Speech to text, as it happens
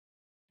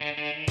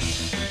Welcome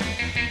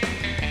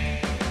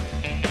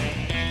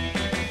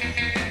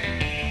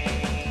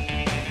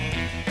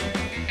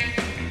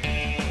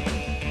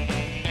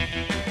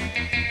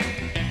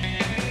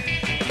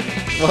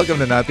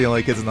to Not the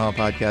Only Kids in the Hall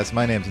podcast.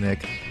 My name's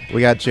Nick. We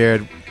got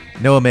Jared,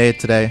 Noah May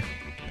today.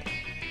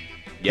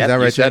 Yeah,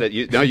 right, you said it.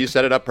 You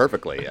set it up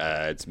perfectly.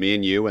 It's me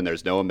and you, and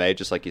there's Noah May,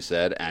 just like you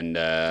said. And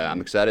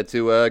I'm excited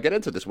to get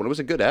into this one. It was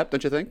a good app,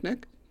 don't you think,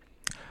 Nick?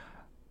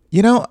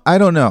 You know, I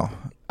don't know.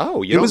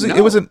 Oh, you don't know?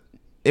 It was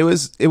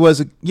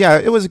a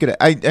good app.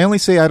 I only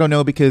say I don't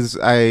know because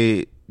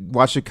I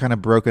watched it kind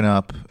of broken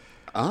up.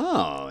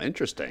 Oh,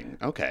 interesting.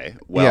 Okay.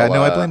 Well, yeah,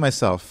 no, I blame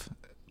myself.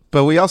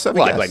 But we also have a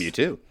guest. I blame you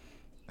too.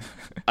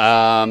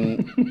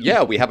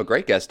 Yeah, we have a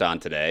great guest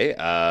on today.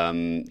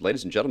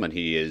 Ladies and gentlemen,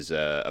 he is,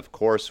 of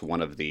course,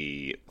 one of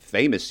the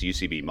famous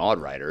UCB mod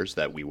writers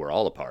that we were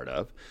all a part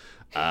of.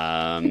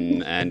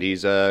 And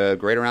he's a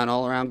great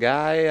all-around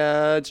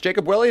guy. It's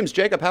Jacob Williams.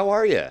 Jacob, how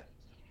are you?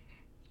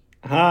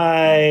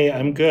 Hi,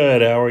 I'm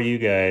good. How are you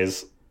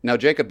guys? Now,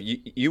 Jacob,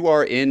 you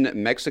are in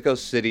Mexico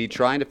City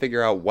trying to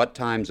figure out what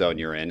time zone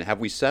you're in.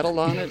 Have we settled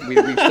on it? We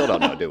still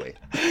don't know, do we?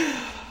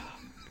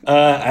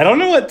 I don't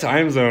know what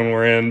time zone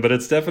we're in, but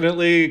it's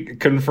definitely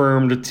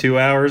confirmed 2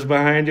 hours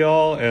behind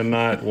y'all and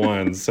not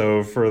one.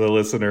 So for the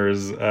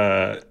listeners,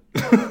 I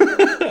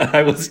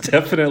was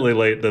definitely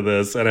late to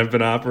this, and I've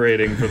been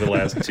operating for the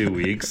last 2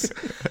 weeks.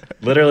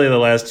 Literally the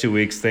last 2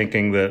 weeks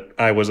thinking that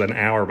I was an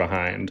hour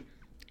behind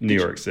New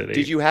York City.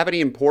 Did you have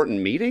any important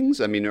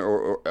meetings? I mean,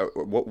 or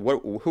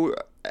who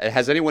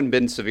has anyone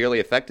been severely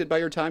affected by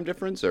your time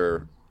difference,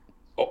 or?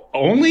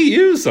 Only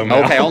you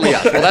somehow. Okay, only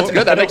us. Well, that's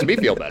good. That makes me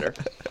feel better.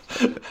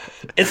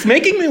 It's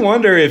making me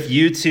wonder if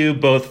you two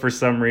both, for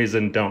some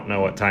reason, don't know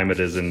what time it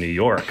is in New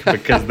York,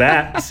 because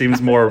that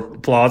seems more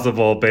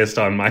plausible based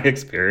on my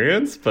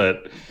experience.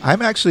 But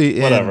I'm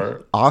actually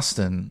in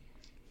Austin,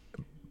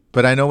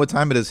 but I know what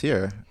time it is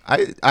here.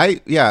 I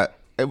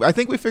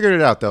think we figured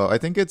it out, though. I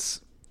think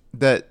it's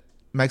that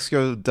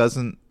Mexico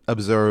doesn't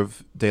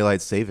observe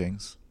daylight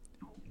savings,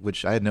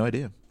 which I had no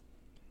idea.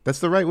 That's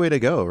the right way to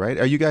go, right?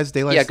 Are you guys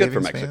daylight savings fans? Yeah, good for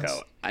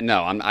Mexico. Fans?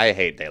 No, I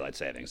hate daylight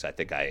savings. I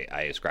think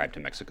I ascribe to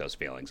Mexico's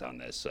feelings on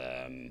this.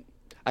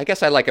 I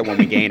guess I like it when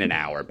we gain an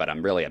hour, but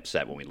I'm really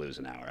upset when we lose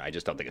an hour. I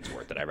just don't think it's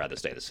worth it. I'd rather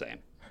stay the same.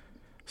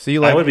 So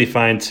I would be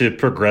fine to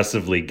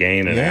progressively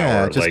gain an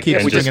hour. Just keep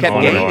just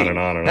on and on and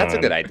on and on. That's a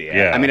good idea.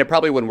 Yeah. I mean, it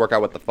probably wouldn't work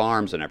out with the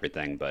farms and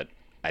everything, but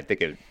I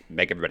think it would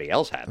make everybody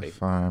else happy. The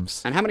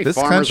farms. And how many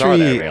farmers are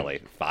there,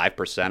 really?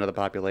 5% of the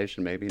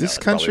population, maybe? This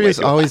country is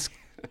always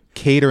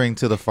catering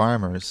to the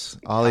farmers.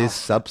 All these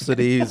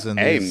subsidies and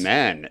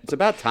Amen. It's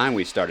about time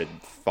we started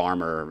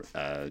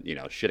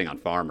shitting on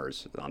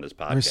farmers on this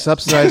podcast. We're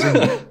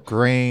subsidizing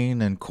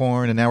grain and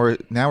corn, and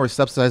now we're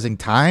subsidizing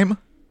time.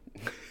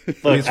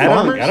 Look, I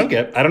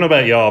don't know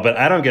about y'all, but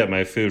I don't get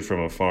my food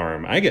from a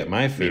farm. I get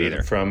my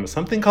food from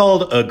something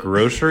called a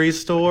grocery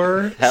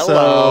store.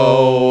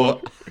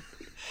 Hello.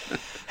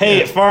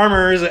 Hey,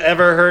 farmers,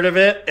 ever heard of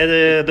it?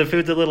 The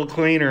food's a little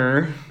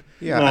cleaner.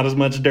 Yeah. Not as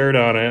much dirt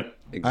on it.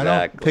 Exactly. I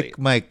don't pick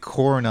my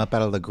corn up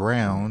out of the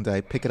ground. I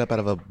pick it up out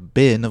of a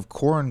bin of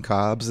corn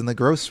cobs in the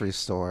grocery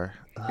store.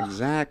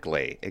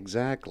 Exactly.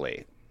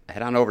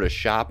 Head on over to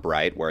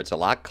ShopRite, where it's a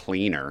lot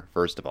cleaner,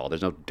 first of all.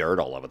 There's no dirt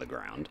all over the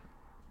ground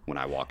when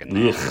I walk in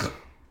there.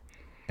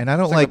 And I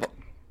don't like...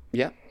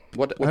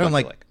 What I don't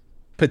like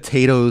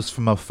potatoes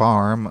from a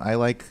farm. I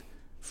like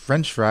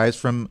French fries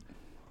from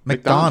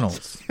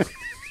McDonald's.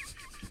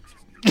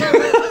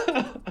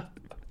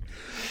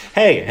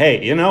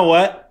 Hey, you know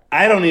what?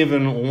 I don't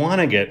even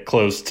want to get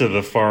close to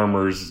the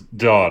farmer's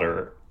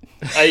daughter.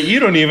 You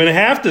don't even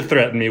have to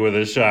threaten me with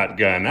a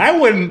shotgun. I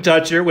wouldn't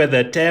touch her with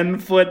a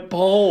 10-foot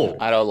pole.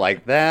 I don't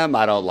like them.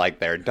 I don't like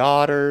their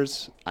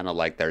daughters. I don't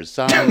like their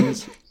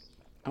sons.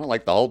 I don't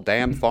like the whole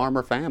damn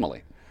farmer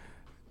family.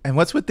 And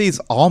what's with these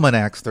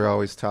almanacs they're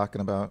always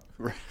talking about?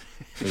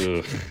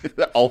 They're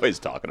always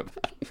talking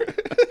about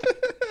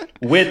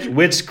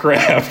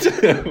witchcraft.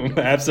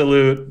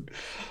 Absolute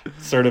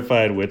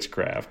certified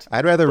witchcraft.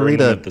 I'd rather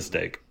read at the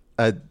stake.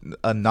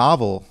 A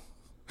novel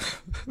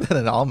than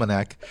an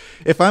almanac.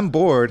 If I'm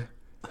bored,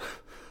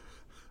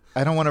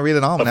 I don't want to read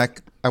an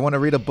almanac. I want to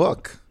read a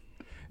book.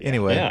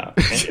 Anyway. Yeah.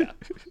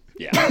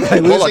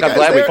 I'm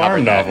glad we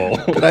covered novel.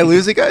 Did I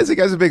lose you guys? You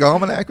guys are big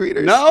almanac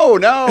readers? No.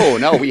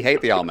 We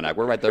hate the almanac.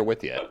 We're right there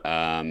with you.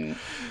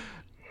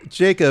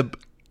 Jacob,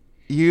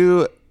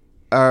 we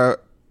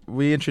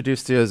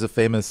introduced you as a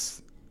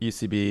famous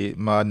UCB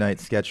Mod Night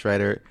sketch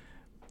writer.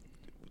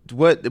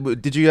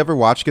 What did you ever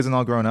watch Kids and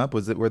All growing up?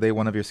 Were they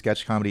one of your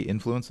sketch comedy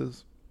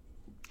influences?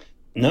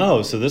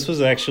 No, so this was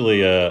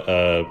actually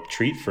a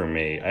treat for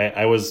me.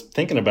 I was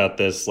thinking about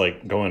this,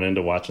 like, going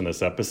into watching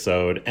this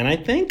episode, and I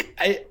think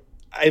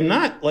I'm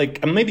not, like,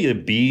 I'm maybe a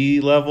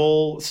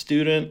B-level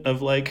student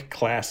of, like,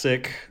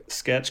 classic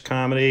sketch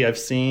comedy. I've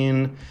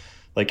seen,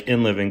 like,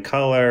 In Living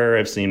Color.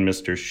 I've seen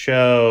Mr.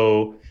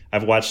 Show.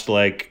 I've watched,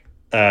 like,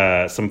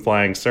 some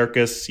Flying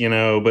Circus, you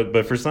know,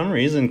 but for some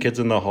reason, Kids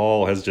in the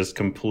Hall has just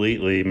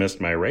completely missed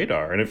my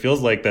radar, and it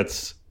feels like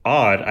that's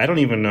odd. I don't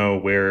even know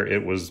where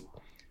it was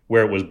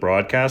where it was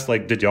broadcast.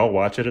 Like, did y'all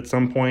watch it at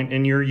some point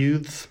in your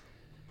youths?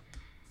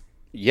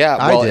 Yeah,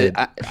 well,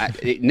 I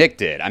did. Nick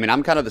did. I mean,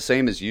 I'm kind of the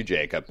same as you,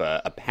 Jacob.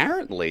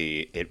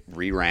 Apparently, it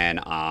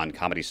reran on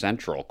Comedy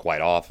Central quite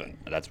often.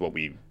 That's what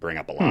we bring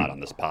up a lot on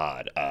this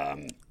pod.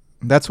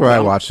 That's where I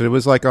watched it. It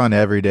was like on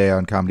every day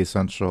on Comedy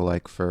Central.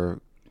 Like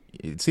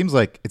it seemed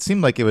like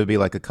it would be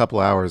like a couple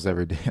hours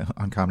every day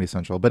on Comedy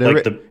Central. But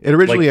it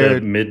originally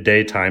aired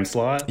midday time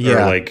slot.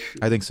 Yeah, or like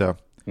I think so.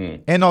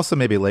 And also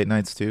maybe late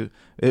nights too.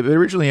 It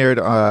originally aired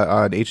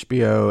on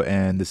HBO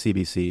and the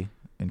CBC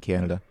in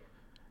Canada.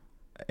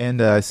 And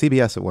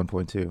CBS at one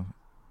point too,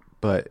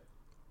 but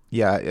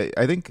yeah,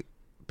 I think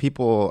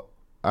people.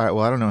 I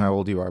don't know how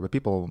old you are, but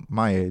people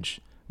my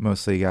age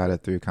mostly got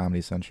it through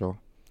Comedy Central.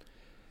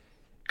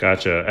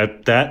 Gotcha.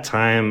 At that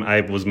time,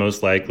 I was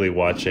most likely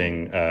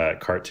watching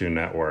Cartoon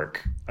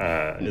Network.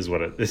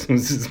 This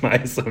is my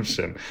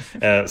assumption.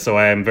 So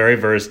I am very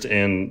versed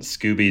in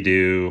Scooby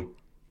Doo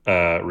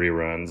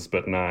reruns,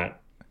 but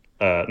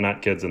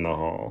not Kids in the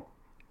Hall.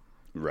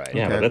 Right.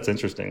 Yeah, Okay. but that's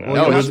interesting.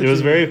 Well, it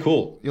was very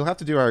cool. You'll have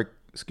to do our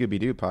Scooby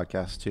Doo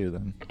podcast too,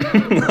 then.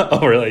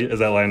 Oh, really? Is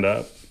that lined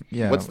up?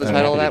 Yeah. What's the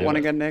title of happy to that do one it.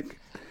 again, Nick?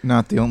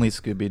 Not the only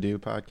Scooby Doo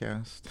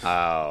podcast.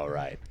 Oh,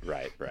 right.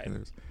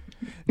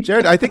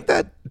 Jared, I think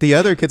that the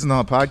other Kids in the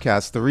Hall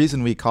podcast, the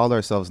reason we called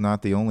ourselves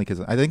Not the Only Kids,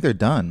 I think they're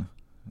done.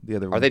 The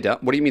other Are they done?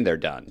 What do you mean they're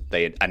done?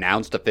 They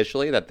announced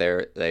officially that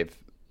they've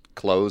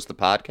closed the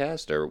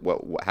podcast, or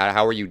what?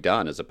 How are you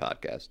done as a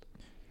podcast?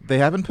 They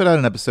haven't put out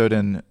an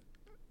episode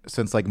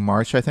since like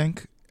March, I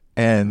think,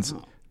 and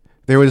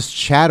there was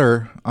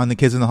chatter on the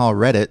Kids in the Hall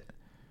Reddit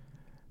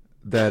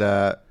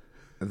that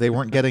they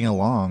weren't getting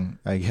along.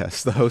 I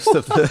guess the host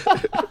of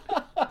the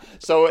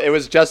So it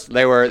was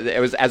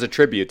as a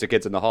tribute to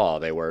Kids in the Hall.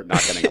 They were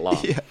not getting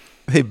along.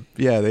 they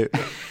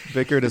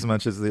bickered as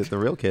much as the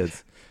real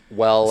kids.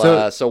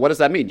 Well, so what does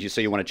that mean?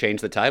 So you want to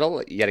change the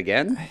title yet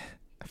again?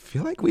 I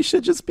feel like we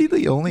should just be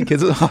the only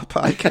Kids in the Hall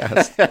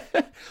podcast.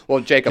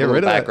 Well, Jacob, a Get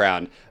rid little of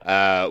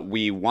background.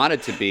 We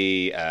wanted to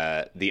be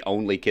the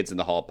only Kids in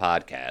the Hall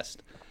podcast.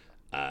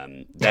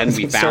 Then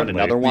we found Certainly.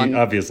 another one.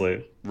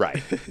 Obviously.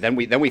 Right. Then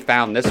we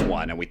found this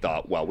one, and we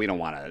thought, well, we don't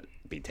want to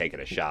be taking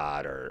a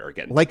shot or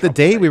getting Like the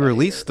day we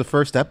released the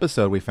first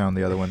episode, we found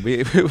the other one.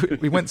 We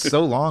went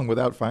so long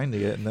without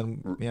finding it, and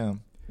then yeah.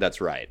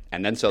 That's right.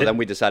 And then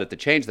we decided to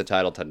change the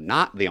title to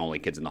Not the Only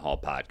Kids in the Hall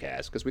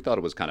podcast because we thought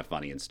it was kind of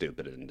funny and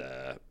stupid and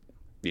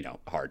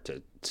hard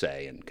to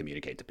say and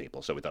communicate to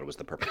people. So we thought it was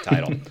the perfect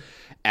title.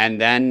 And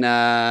then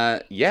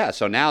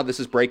so now this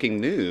is breaking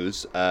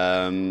news.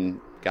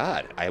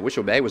 God, I wish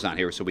Obey was on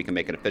here so we can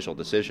make an official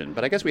decision.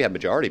 But I guess we have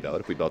majority vote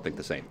if we both think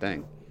the same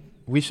thing.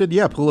 We should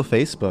pull a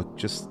Facebook.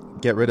 Just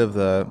get rid of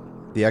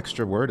the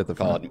extra word at the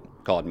front.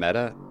 Call it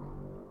Meta.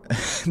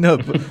 No,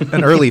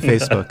 an early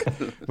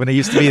Facebook when it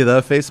used to be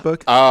the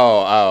Facebook.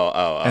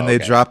 Oh. And they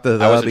dropped the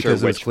I wasn't because sure it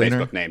was which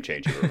cleaner. Facebook name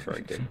change you were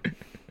referring to.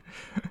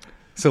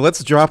 So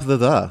let's drop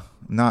the.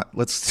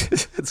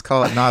 Let's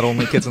call it Not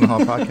Only Kids in the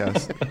Hall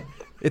podcast.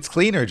 It's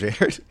cleaner,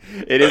 Jared.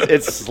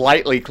 It's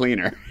slightly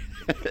cleaner.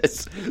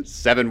 It's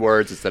 7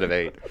 words instead of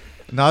 8.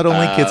 Not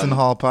Only Kids in the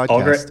Hall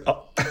podcast.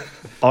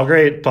 All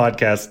great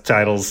podcast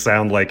titles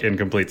sound like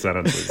incomplete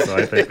sentences, so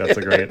I think that's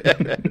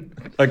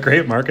a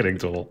great marketing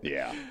tool.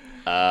 Yeah.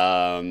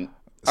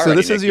 So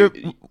this is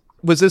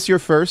was this your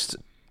first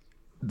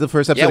episode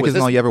of Kids in the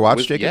Hall you ever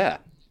watched, Jacob? Yeah.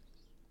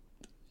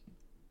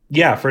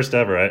 Yeah, first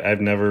ever.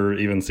 I've never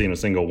even seen a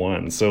single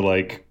one. So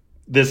like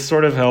this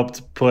sort of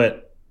helped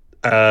put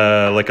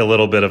like a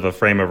little bit of a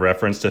frame of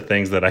reference to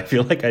things that I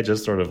feel like I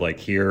just sort of like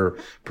hear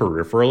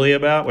peripherally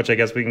about, which I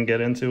guess we can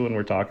get into when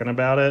we're talking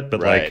about it.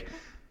 But right.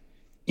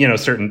 like,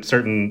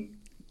 certain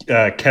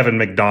Kevin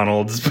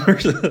McDonald's, so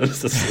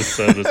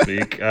to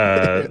speak,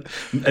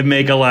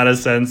 make a lot of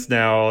sense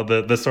now.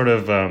 The sort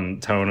of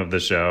tone of the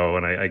show,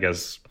 and I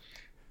guess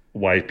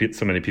why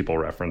so many people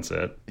reference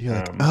it. You're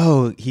like,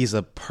 oh, he's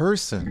a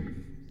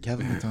person.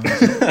 Kevin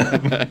McDonald's.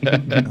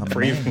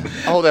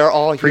 They're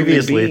all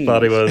previously human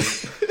thought he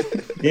beings. was.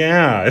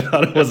 Yeah, I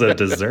thought it was a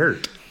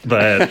dessert,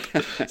 but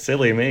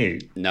silly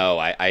me. No,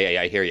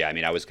 I hear you. I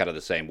mean, I was kind of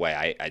the same way.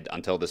 I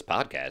until this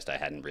podcast, I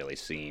hadn't really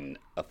seen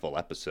a full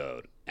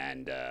episode,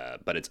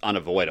 but it's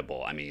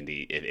unavoidable. I mean,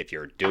 if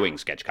you're doing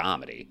sketch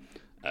comedy,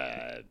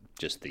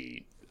 just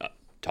the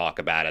talk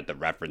about it, the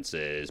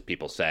references,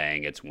 people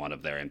saying it's one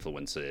of their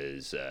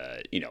influences,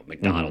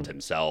 McDonald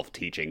himself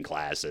teaching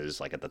classes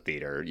like at the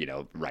theater,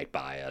 right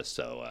by us.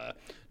 So,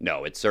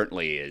 no, it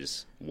certainly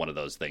is one of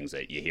those things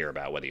that you hear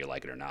about whether you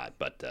like it or not.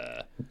 But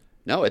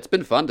no, it's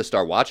been fun to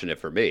start watching it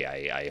for me.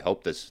 I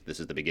hope this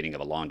is the beginning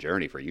of a long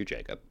journey for you,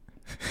 Jacob.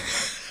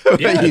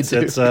 Yeah,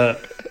 it's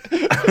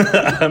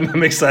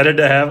I'm excited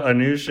to have a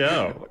new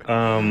show.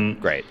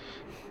 Great.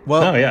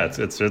 Well,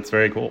 it's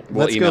very cool.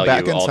 We'll let's email go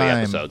back you in all time.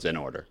 the episodes in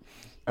order.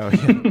 Oh,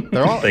 yeah.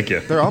 They're all. Thank you.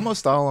 They're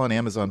almost all on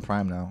Amazon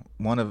Prime now.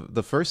 One of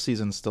the first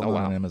season's still not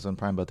wow. on Amazon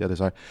Prime, but the others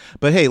are.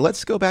 But hey,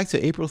 let's go back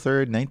to April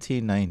 3rd,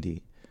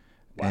 1990,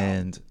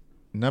 and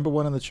number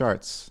 1 on the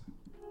charts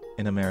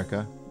in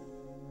America.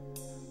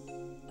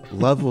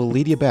 "Love Will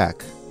Lead You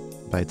Back"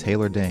 by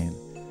Taylor Dane.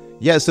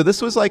 Yeah, so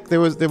this was like there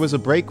was a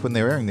break when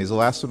they were airing these. The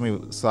last one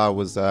we saw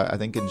was I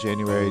think in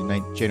January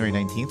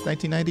 19th,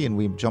 1990, and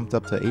we jumped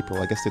up to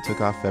April. I guess they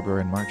took off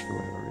February and March for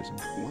whatever reason.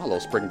 Well, a little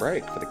spring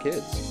break for the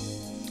kids.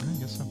 I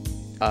guess so.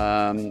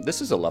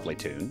 This is a lovely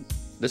tune.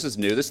 This is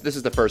new. This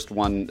is the first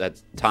one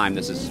this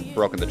has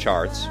broken the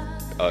charts.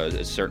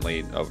 Certainly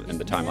in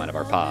the timeline of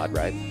our pod,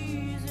 right?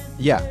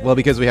 Yeah, well,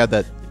 because we had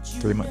that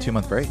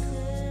 2-month break.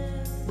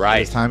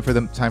 Right. It's time for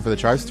the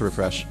charts to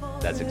refresh.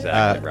 That's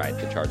exactly right.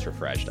 The charts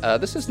refreshed.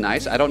 This is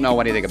nice. I don't know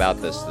anything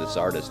about this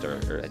artist. Or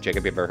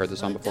Jacob, you ever heard this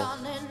song before?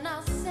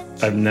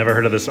 I've never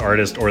heard of this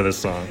artist or this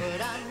song.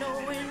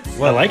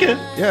 Well, I like it.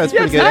 Yeah, it's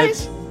pretty good.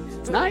 Nice.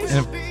 It's nice.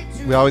 And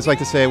we always like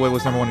to say what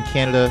was number one in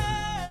Canada,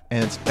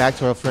 and it's back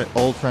to our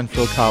old friend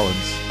Phil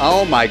Collins.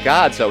 Oh my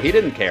God! So he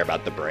didn't care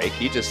about the break.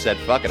 He just said,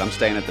 "Fuck it, I'm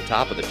staying at the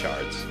top of the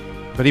charts."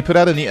 But he put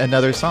out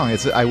another song.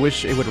 It's "I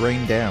Wish It Would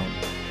Rain Down."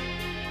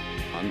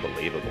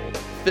 Unbelievable.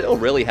 Phil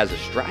really has a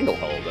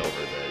stranglehold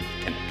over the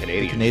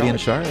Canadian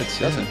charts,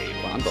 doesn't he?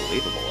 Well,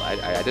 unbelievable.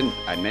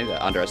 I may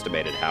have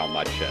underestimated how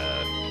much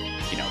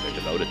they're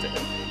devoted to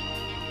him.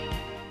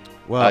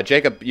 Well,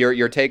 Jacob,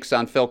 your takes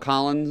on Phil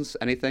Collins?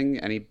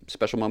 Any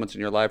special moments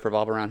in your life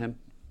revolve around him?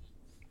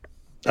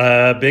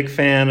 Big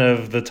fan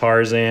of the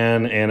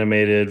Tarzan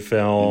animated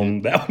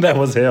film. Mm-hmm. That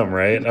was him,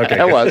 right? Okay,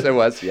 it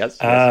was. Yes.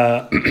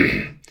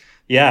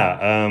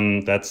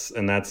 Yeah,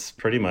 that's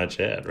pretty much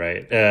it,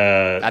 right?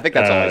 I think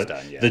that's all he's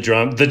done. Yeah. The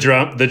drum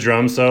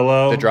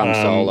solo. The drum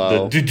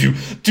solo.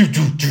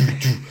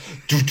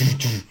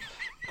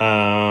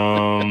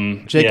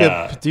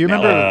 Jacob, do you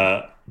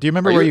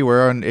remember where you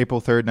were on April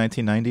 3rd,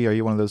 1990? Are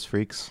you one of those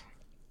freaks?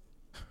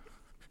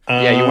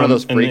 Yeah, you're one of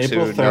those freaks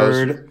who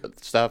knows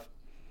stuff.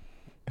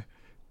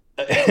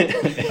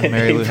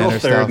 April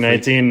 3rd,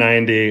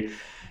 1990.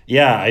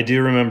 Yeah, I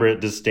do remember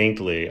it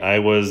distinctly. I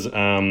was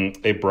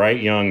a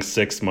bright young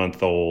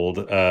 6-month-old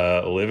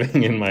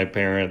living in my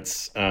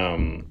parents'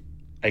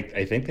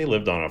 I think they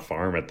lived on a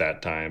farm at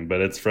that time,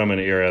 but it's from an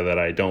era that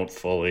I don't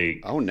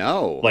fully. Oh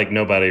no! Like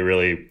nobody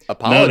really.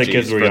 Apologies none of the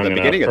kids were young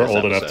enough or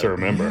old episode. enough to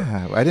remember.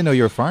 Yeah, I didn't know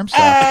you were farm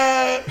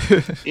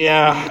staff.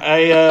 Yeah,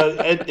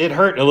 it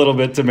hurt a little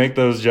bit to make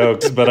those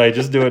jokes, but I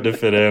just do it to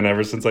fit in.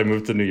 Ever since I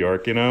moved to New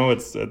York,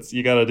 it's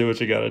you got to do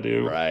what you got to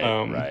do. Right.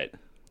 Right.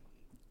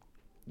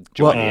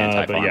 Join the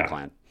anti-farm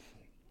clan.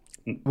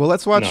 Well,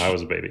 let's watch. No, I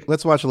was a baby.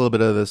 Let's watch a little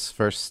bit of this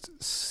first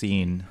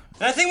scene.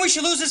 I think we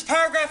should lose this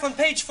paragraph on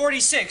page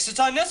 46. It's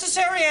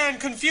unnecessary and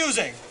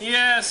confusing.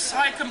 Yes,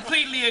 I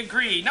completely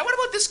agree. Now, what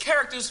about this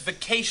character's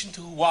vacation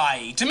to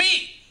Hawaii? To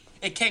me,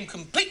 it came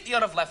completely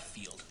out of left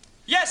field.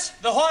 Yes,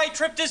 the Hawaii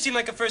trip did seem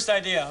like a first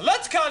idea.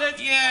 Let's cut it.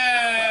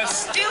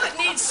 Yes, still it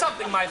needs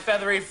something, my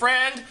feathery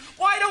friend.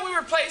 Why don't we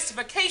replace the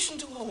vacation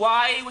to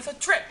Hawaii with a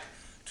trip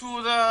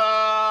to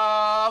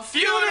the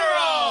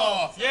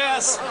funeral?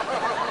 Yes,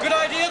 good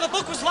idea. The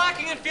book was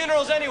lacking in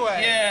funerals anyway.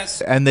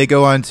 Yes. And they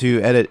go on to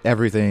edit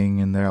everything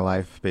in their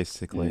life,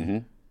 basically. Mm-hmm.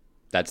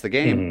 That's the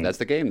game. Mm-hmm. That's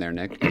the game there,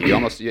 Nick.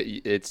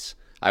 It's,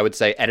 I would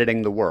say,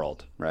 editing the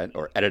world, right?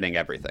 Or editing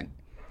everything.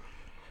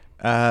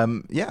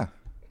 Yeah.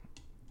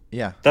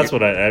 That's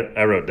what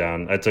I wrote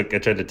down. I tried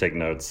to take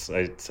notes.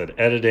 I said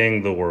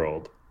editing the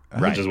world,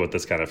 which is what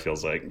this kind of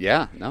feels like.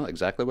 Yeah, no,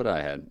 exactly what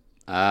I had.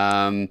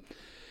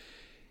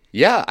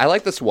 Yeah, I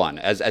like this one.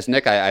 As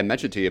Nick, I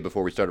mentioned to you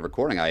before we started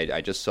recording,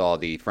 I just saw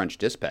the French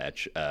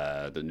Dispatch,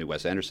 the new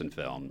Wes Anderson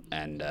film,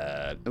 and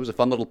it was a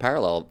fun little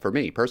parallel for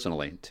me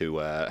personally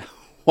to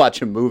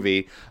watch a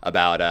movie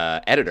about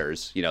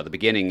editors. You know, the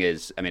beginning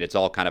is, it's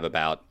all kind of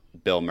about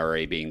Bill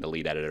Murray being the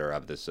lead editor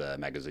of this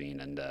magazine,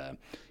 and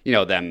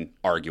them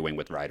arguing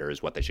with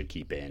writers what they should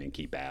keep in and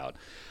keep out.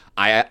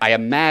 I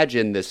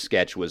imagine this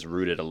sketch was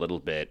rooted a little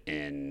bit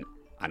in,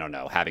 I don't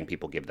know, having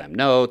people give them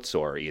notes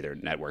or either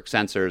network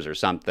censors or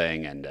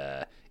something, and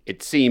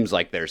it seems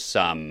like there's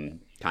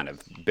some kind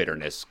of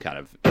bitterness kind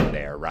of in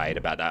there, right?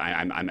 About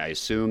I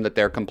assume that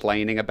they're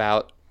complaining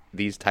about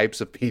these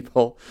types of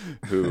people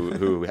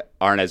who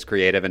aren't as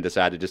creative and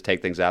decide to just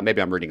take things out.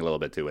 Maybe I'm reading a little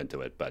bit too into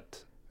it,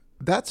 but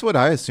that's what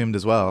I assumed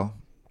as well.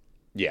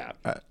 Yeah.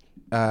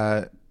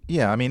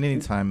 Yeah.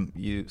 Anytime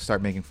you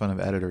start making fun of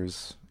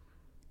editors,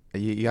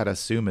 you got to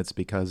assume it's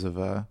because you're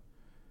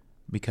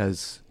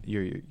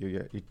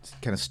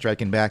kind of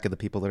striking back at the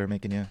people that are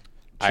making you.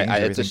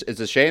 It's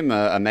a shame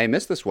May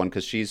missed this one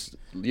because she's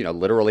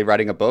literally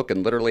writing a book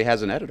and literally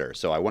has an editor.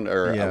 So I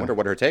wonder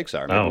what her takes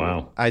are. Maybe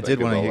wow! I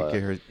did want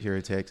to hear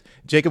her takes.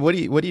 Jacob, what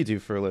do you do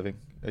for a living?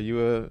 Do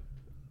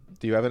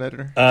you have an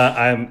editor?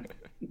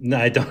 No,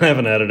 I don't have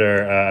an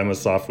editor. I'm a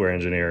software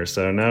engineer,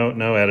 so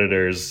no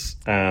editors.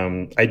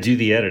 I do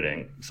the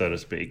editing, so to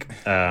speak.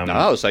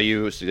 So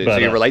you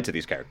relate to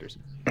these characters.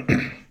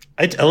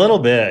 A little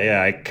bit,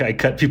 yeah. I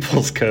cut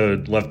people's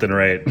code left and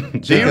right.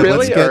 Do you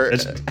really?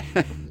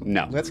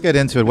 No. Let's get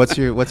into it. What's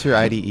your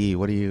IDE?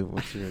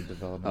 What's your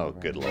development? Oh,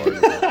 good lord.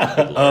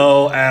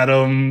 Oh,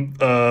 Atom,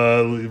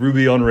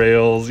 Ruby on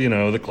Rails.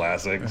 The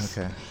classics.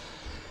 Okay,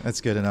 that's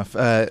good enough.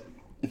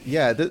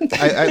 Yeah,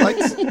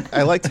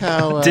 I liked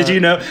how. Did you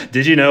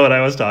know what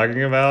I was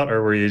talking about,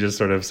 or were you just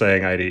sort of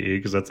saying IDE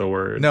because that's a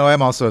word? No,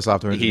 I'm also a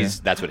software engineer.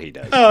 That's what he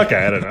does. Oh,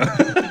 okay, I don't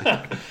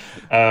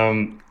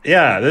know.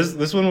 Yeah,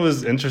 this one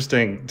was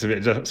interesting.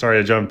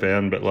 Sorry to jump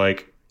in, but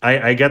like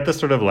I get the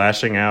sort of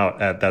lashing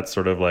out at that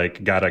sort of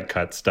like gotta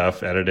cut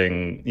stuff,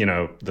 editing. You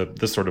know,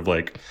 the sort of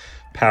like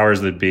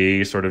powers that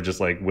be, sort of just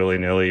like willy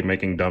nilly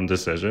making dumb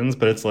decisions.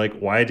 But it's like,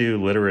 why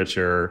do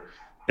literature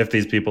if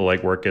these people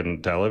like work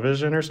in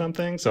television or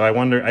something? So I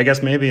wonder, I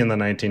guess maybe in the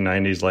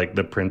 1990s, like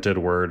the printed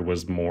word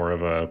was more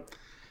of a,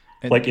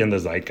 like in the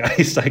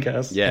zeitgeist, I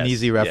guess. Yeah. An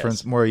easy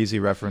reference, more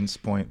easy reference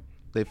point.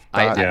 They've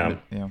thought,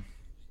 yeah.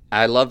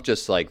 I love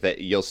just like that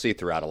you'll see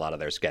throughout a lot of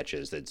their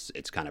sketches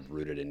it's kind of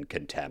rooted in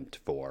contempt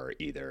for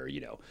either,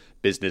 you know,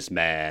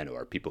 businessmen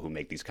or people who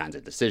make these kinds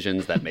of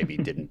decisions that maybe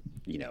didn't,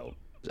 you know,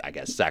 I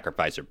guess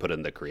sacrifice or put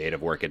in the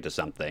creative work into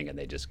something, and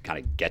they just kind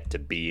of get to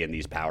be in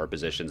these power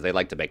positions. They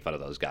like to make fun of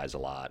those guys a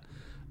lot.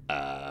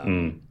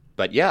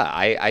 But yeah,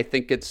 I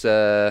think it's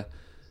a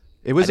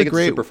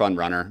super fun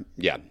runner.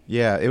 Yeah.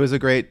 Yeah, it was a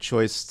great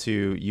choice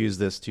to use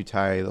this to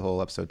tie the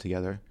whole episode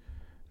together.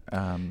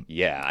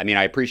 Yeah, I mean,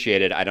 I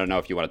appreciate it. I don't know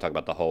if you want to talk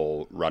about the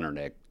whole runner,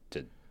 Nick.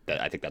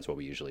 I think that's what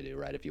we usually do,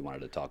 right? If you wanted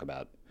to talk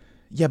about.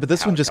 Yeah, but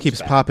this one just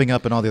keeps popping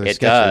up in all the other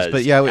sketches. Does.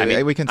 But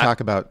yeah, we can talk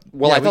about.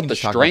 Well, I thought the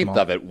strength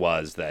of it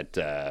was that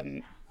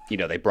you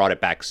know, they brought it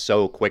back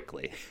so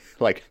quickly,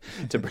 like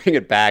to bring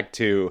it back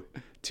to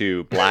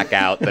black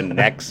out the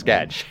next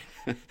sketch.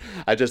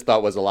 I just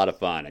thought was a lot of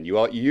fun, and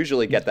you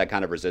usually get that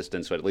kind of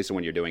resistance, at least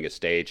when you're doing a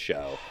stage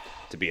show,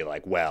 to be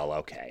like, well,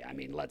 okay, I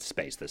mean, let's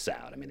space this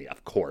out. I mean,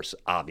 of course,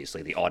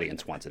 obviously, the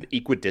audience wants an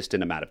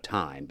equidistant amount of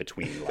time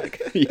between,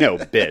 like, you know,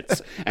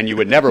 bits, and you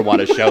would never want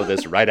to show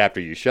this right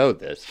after you showed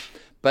this.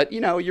 But, you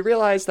know, you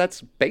realize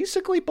that's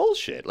basically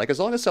bullshit. Like, as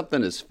long as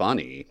something is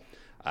funny,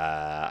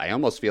 I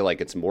almost feel like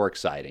it's more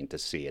exciting to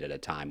see it at a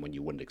time when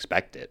you wouldn't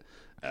expect it.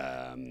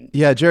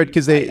 Yeah, Jared,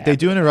 because they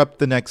do interrupt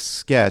the next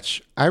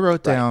sketch. I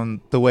wrote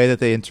down the way that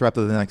they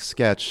interrupted the next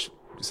sketch,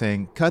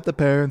 saying, cut the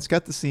parents,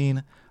 cut the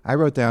scene. I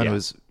wrote down it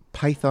was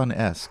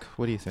Python-esque.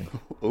 What do you think?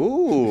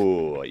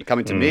 Ooh, you're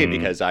coming to me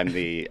because I'm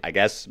the, I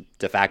guess,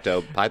 de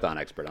facto Python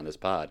expert on this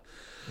pod.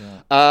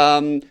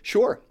 Yeah.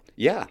 Sure.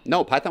 Yeah.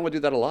 No, Python would do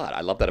that a lot.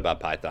 I love that about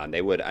Python.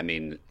 They would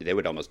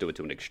almost do it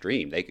to an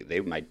extreme.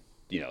 They might,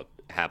 you know,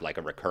 have like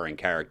a recurring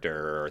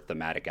character or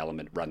thematic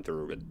element run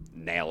through and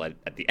nail it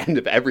at the end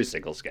of every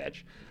single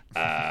sketch.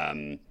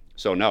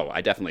 So no,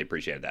 I definitely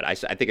appreciated that. I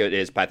think it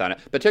is Python,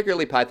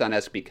 particularly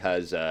Python-esque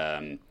because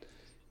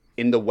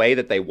in the way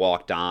that they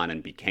walked on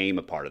and became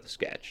a part of the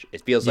sketch,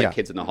 it feels like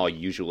Kids in the Hall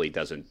usually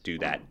doesn't do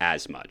that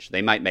as much.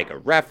 They might make a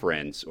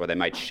reference or they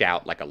might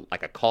shout like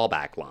a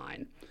callback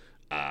line.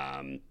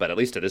 But at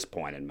least to this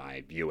point in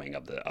my viewing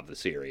of the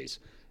series,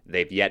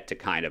 they've yet to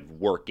kind of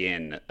work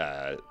in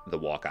the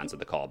walk-ons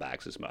and the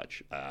callbacks as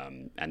much.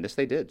 And this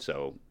they did.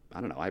 So I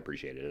don't know. I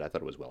appreciated it. I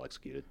thought it was well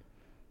executed.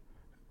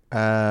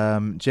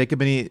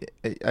 Jacob,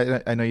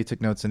 I know you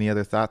took notes. Any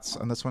other thoughts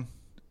on this one?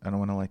 I don't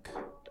want to like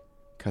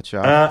cut you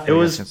off. It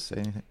was. Say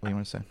anything. What do you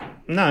want to say?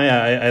 No,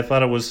 yeah, I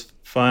thought it was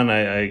fun. I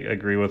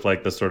agree with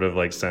like the sort of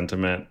like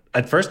sentiment.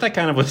 At first, I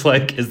kind of was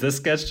like, "Is this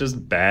sketch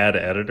just bad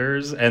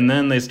editors?" And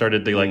then they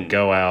started to like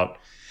go out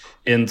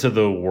into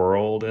the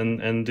world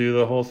and do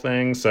the whole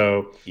thing.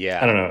 So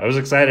I don't know. I was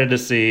excited to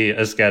see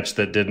a sketch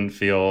that didn't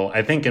feel.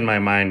 I think in my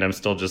mind, I'm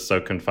still just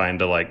so confined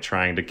to like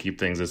trying to keep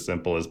things as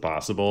simple as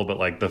possible. But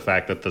like the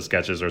fact that the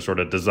sketches are sort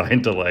of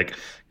designed to like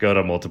go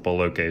to multiple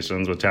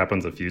locations, which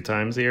happens a few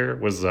times here,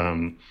 was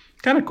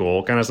kind of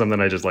cool, kind of something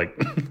I just like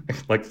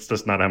it's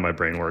just not how my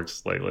brain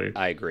works lately.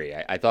 I agree.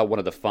 I thought one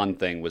of the fun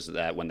thing was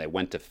that when they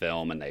went to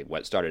film and they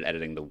started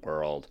editing the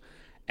world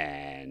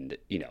and,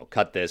 you know,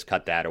 cut this,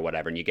 cut that or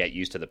whatever, and you get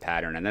used to the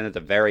pattern. And then at the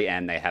very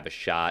end, they have a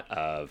shot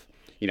of,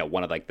 you know,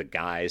 one of like the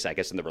guys, I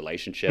guess in the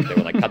relationship, they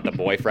were like cut the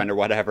boyfriend or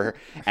whatever,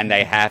 and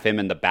they have him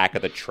in the back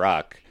of the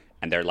truck.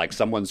 And they're like,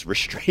 someone's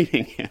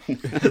restraining him.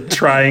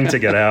 Trying to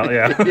get out,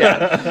 yeah.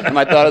 Yeah. And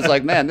my thought is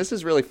like, man, this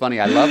is really funny.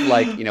 I love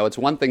like, you know, it's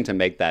one thing to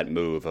make that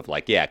move of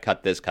like, yeah,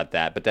 cut this, cut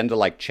that. But then to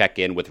like check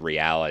in with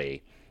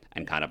reality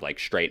and kind of like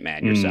straight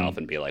man yourself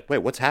and be like, wait,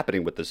 what's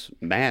happening with this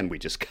man we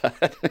just cut?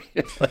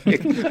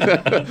 Like, who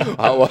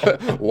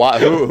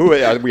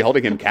are we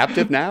holding him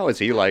captive now? Is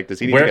he like, does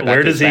he need to get back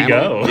where to his does he family?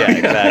 go? Yeah,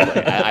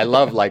 exactly. I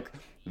love like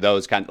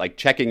those kind of like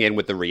checking in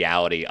with the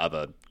reality of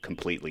a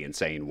completely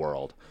insane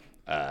world.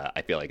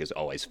 I feel like is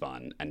always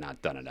fun and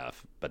not done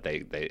enough, but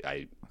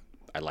I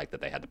like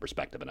that they had the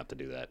perspective enough to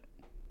do that.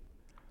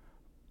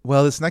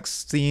 Well, this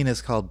next scene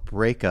is called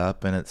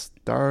Breakup, and it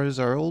stars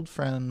our old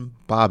friend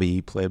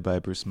Bobby, played by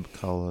Bruce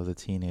McCullough, the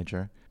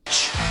teenager.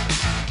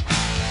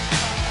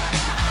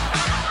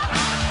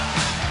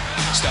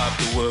 Stop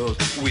the world,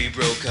 we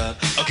broke up.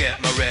 I'll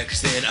get my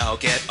records, then I'll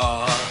get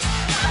off.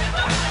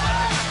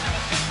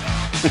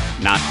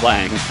 Not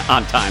playing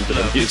on time to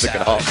the music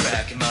at all.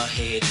 Back in my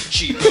head,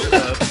 she broke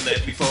up and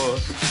left me for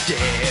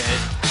dead.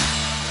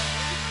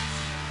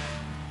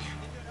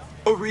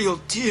 A real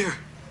dear.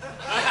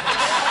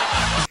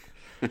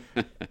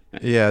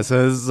 Yeah,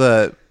 so this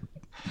is,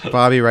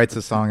 Bobby writes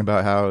a song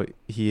about how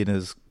he and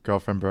his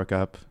girlfriend broke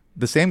up.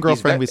 The same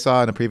girlfriend we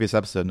saw in a previous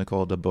episode,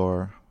 Nicole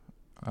DeBoer.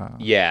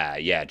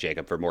 Yeah,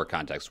 Jacob. For more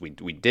context, we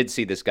did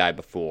see this guy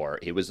before.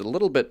 He was a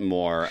little bit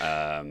more.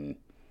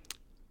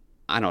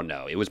 I don't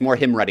know. It was more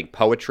him writing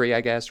poetry,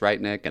 I guess,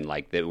 right, Nick? And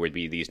like there would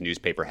be these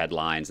newspaper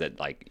headlines that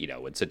like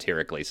would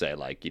satirically say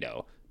like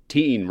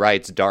teen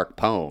writes dark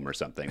poem or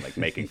something, like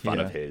making fun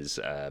of his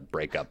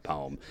breakup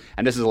poem.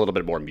 And this is a little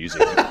bit more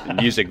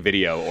music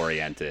video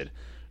oriented.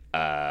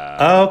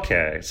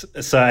 Okay,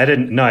 so I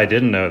didn't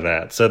know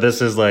that. So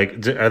this is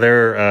like, are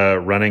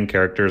there running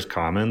characters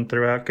common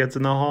throughout Kids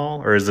in the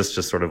Hall, or is this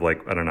just sort of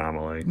like an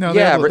anomaly? No, they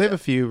have a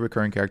few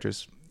recurring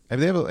characters.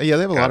 They have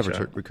a lot of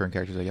recurring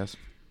characters, I guess.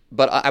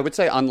 But I would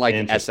say, unlike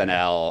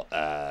SNL,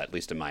 at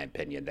least in my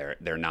opinion,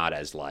 they're not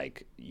as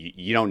like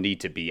you don't need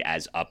to be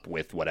as up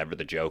with whatever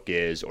the joke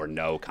is or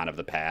know kind of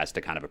the past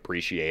to kind of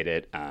appreciate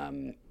it.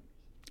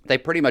 They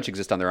pretty much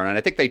exist on their own, and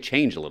I think they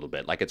change a little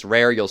bit. Like it's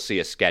rare you'll see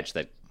a sketch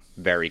that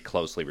very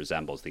closely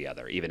resembles the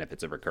other, even if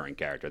it's a recurring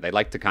character. They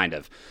like to kind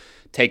of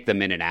take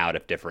them in and out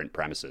of different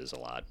premises a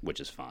lot, which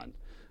is fun.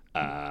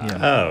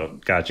 Oh,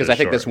 gotcha. Because I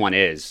think this one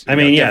is.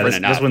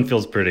 This one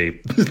feels pretty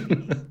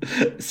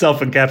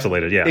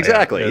self-encapsulated. Yeah,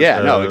 exactly.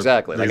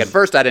 Exactly. Like at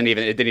first, it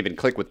didn't even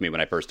click with me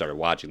when I first started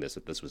watching this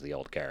that this was the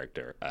old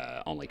character.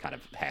 Only kind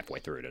of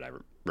halfway through did I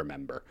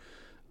remember.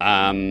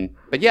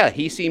 But yeah,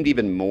 he seemed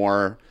even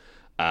more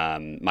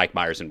Mike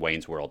Myers in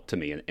Wayne's World to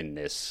me in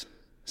this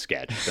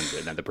sketch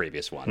than the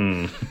previous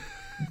one.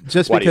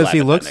 Just because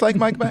he looks like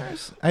Mike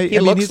Myers? He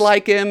looks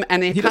like him,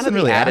 and he doesn't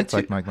really act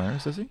like Mike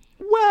Myers, does he?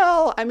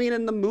 Well, I mean,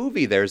 in the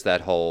movie, there's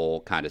that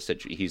whole kind of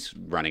situation. He's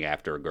running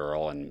after a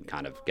girl and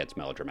kind of gets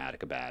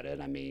melodramatic about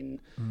it. I mean,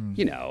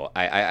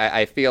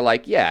 I feel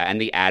like, and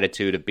the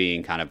attitude of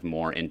being kind of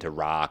more into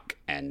rock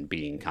and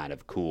being kind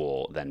of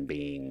cool than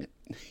being,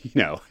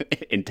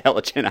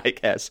 intelligent, I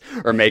guess,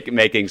 or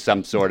making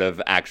some sort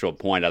of actual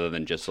point other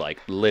than just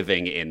like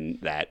living in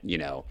that,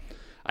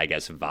 I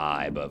guess,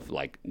 vibe of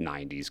like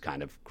 90s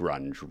kind of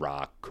grunge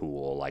rock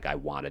cool. Like I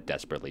want to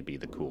desperately be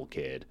the cool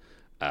kid.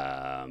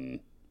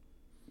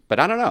 But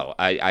I don't know.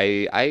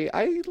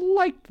 I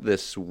liked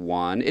this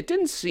one. It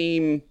didn't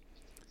seem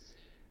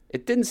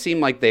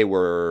like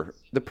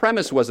the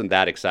premise wasn't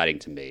that exciting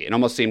to me. It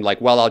almost seemed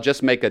like, well, I'll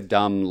just make a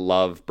dumb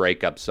love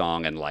breakup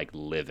song and like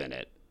live in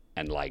it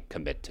and like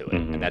commit to it.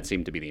 Mm-hmm. And that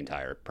seemed to be the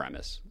entire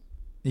premise.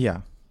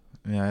 Yeah.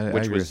 Yeah, I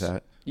agree with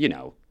that.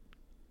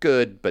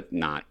 Good, but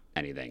not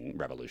anything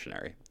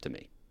revolutionary to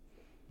me.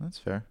 That's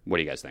fair. What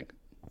do you guys think?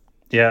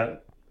 Yeah.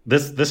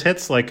 This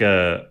hits like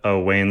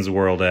a Wayne's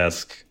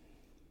World-esque.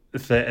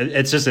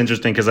 It's just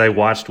interesting because I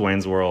watched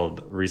Wayne's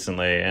World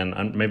recently,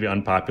 and maybe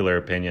unpopular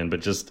opinion,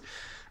 but just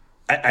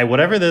I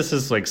whatever this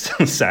is like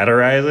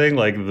satirizing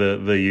like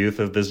the youth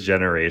of this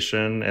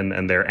generation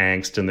and their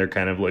angst and their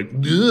kind of like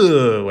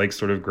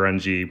sort of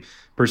grungy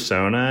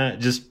persona.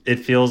 Just it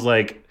feels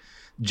like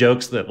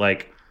jokes that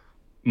like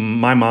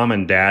my mom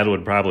and dad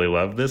would probably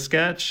love this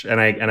sketch,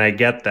 and I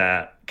get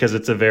that because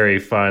it's a very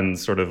fun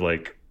sort of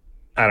like,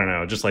 I don't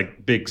know, just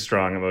like big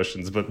strong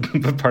emotions, but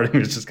part of me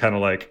is just kind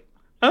of like,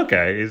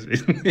 okay,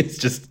 he's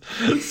just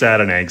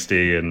sad and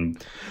angsty,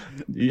 and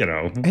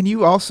And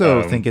you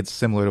also think it's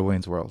similar to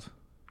Wayne's World.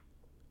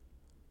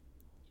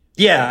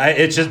 Yeah,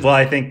 I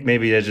think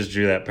maybe I just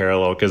drew that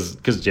parallel because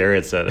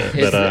Jared said it.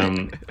 But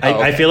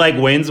I feel like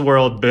Wayne's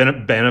World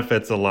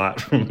benefits a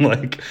lot from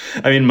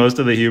most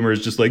of the humor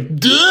is just like,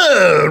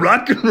 duh,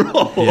 rock and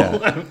roll.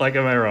 Yeah. Like,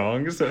 am I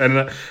wrong? So, and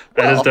I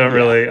just don't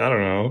really, I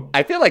don't know.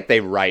 I feel like they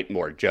write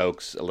more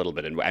jokes a little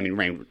bit.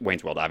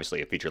 Wayne's World,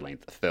 obviously a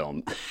feature-length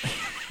film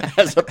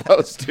as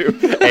opposed to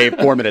a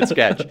 4-minute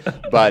sketch.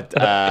 But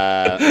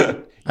I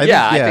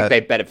think they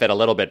benefit a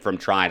little bit from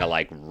trying to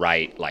like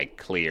write like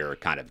clear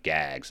kind of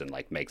gags and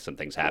like make some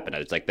things happen.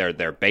 It's like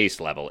their base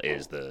level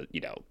is the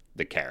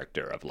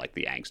character of like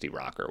the angsty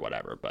rocker or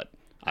whatever. But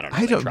I don't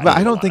know.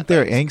 I don't think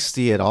they're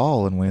angsty at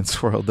all in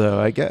Wayne's World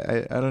though. I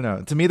don't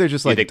know. To me, they're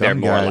just like dumb they're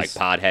more guys.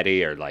 like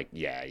podheady or like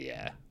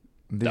They're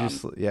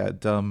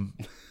dumb.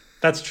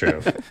 That's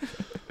true.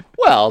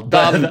 Well,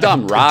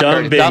 dumb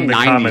rocker, dumb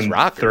 90s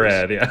rockers.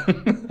 Thread, yeah.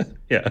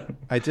 Yeah.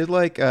 I did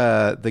like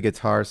the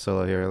guitar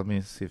solo here. Let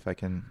me see if I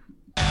can.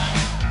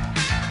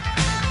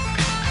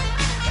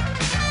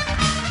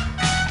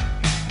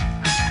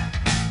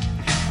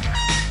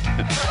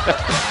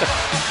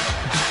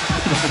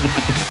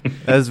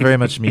 That is very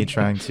much me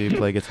trying to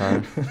play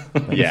guitar.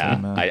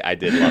 I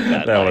did love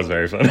that. That was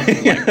very funny.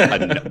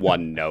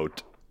 One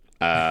note.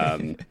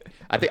 I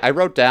think I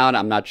wrote down,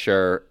 I'm not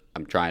sure,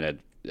 I'm trying to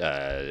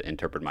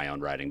interpret my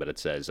own writing, but it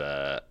says,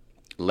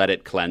 let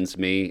it cleanse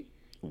me.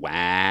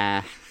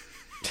 Wah.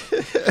 So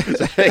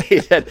he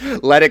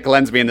said, let it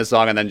cleanse me in the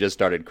song, and then just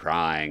started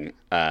crying.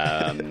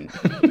 This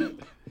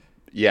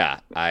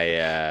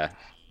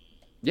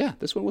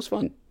one was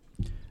fun.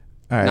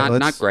 All right,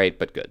 not great,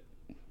 but good.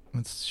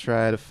 Let's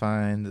try to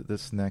find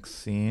this next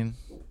scene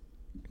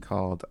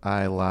called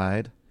I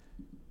Lied.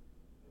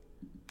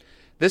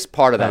 This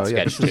part of that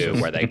sketch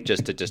too, where they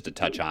just to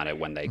touch on it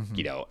when they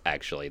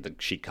actually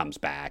she comes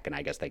back and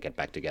I guess they get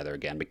back together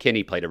again.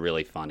 McKinney played a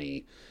really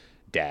funny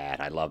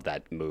dad. I love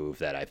that move.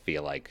 That I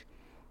feel like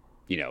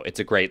it's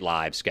a great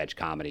live sketch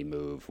comedy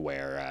move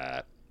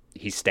where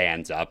he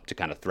stands up to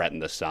kind of threaten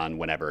the son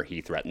whenever he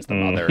threatens the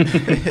mother.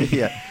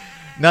 Yeah.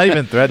 Not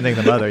even threatening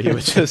the mother. He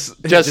was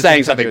just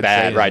saying something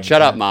bad, right?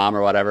 Shut up, mom,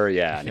 or whatever.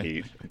 Yeah, and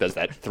he does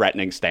that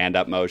threatening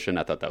stand-up motion.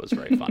 I thought that was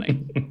very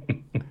funny.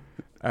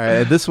 All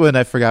right, this one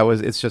I forgot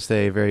it's just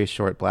a very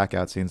short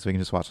blackout scene, so we can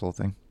just watch the whole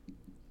thing.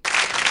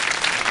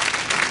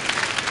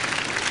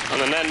 On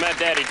the night my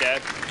daddy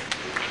died,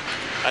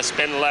 I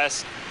spent the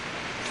last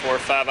 4 or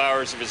 5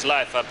 hours of his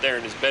life up there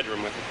in his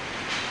bedroom with him.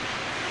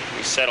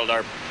 We settled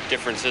our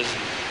differences.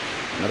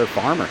 Another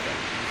farmer thing.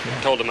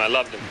 I told him I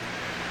loved him.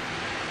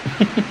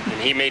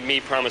 And he made me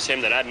promise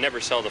him that I'd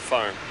never sell the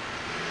farm.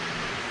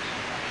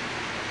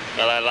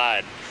 Well, I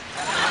lied.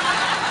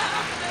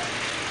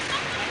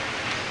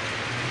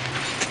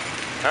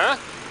 Huh?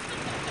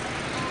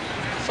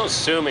 So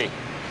sue me.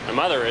 My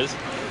mother is.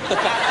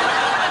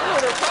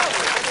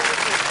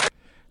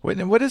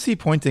 What is he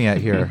pointing at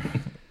here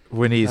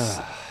when he's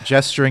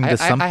gesturing to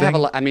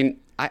something?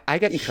 I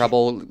get in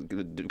trouble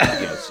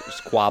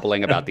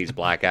squabbling about these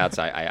blackouts.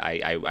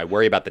 I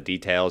worry about the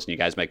details, and you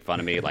guys make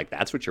fun of me like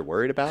that's what you're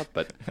worried about.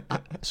 But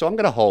so I'm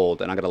going to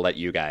hold, and I'm going to let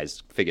you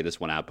guys figure this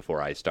one out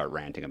before I start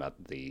ranting about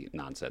the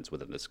nonsense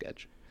within the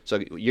sketch. So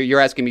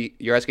you're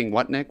asking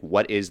what, Nick?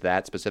 What is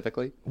that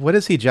specifically? What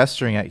is he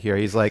gesturing at here?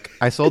 He's like,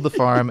 I sold the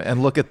farm,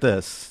 and look at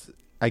this.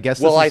 I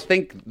guess. I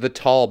think the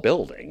tall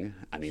building.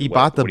 I mean, he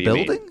bought the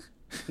building.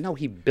 No,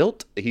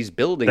 he's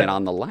building it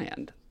on the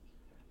land.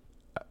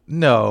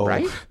 No.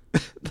 Right?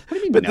 What do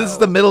you mean, but no? This is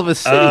the middle of a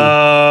city.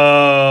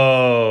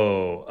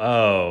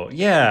 Oh,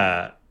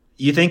 yeah.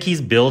 You think he's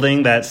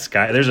building that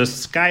sky? There's a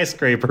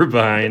skyscraper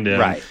behind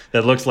him, right?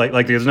 That looks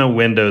like there's no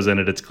windows in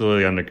it. It's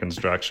clearly under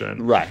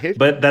construction, right?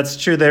 But that's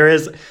true. There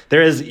is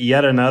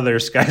yet another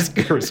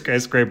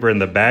skyscraper in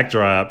the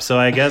backdrop. So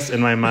I guess in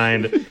my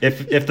mind,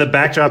 if the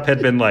backdrop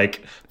had been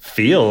like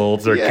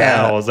fields or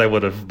cows, I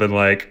would have been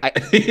like.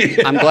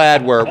 I'm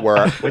glad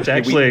we're which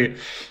actually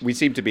we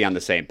seem to be on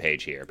the same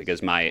page here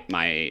because my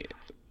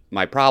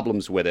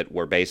problems with it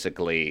were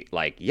basically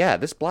like, yeah,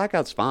 this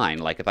blackout's fine.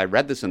 Like, if I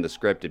read this in the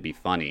script, it'd be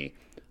funny.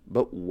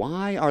 But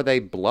why are they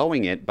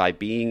blowing it by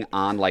being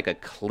on, like, a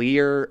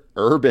clear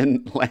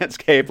urban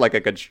landscape, like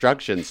a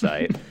construction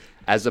site,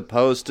 as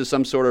opposed to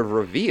some sort of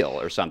reveal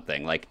or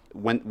something? Like,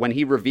 when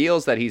he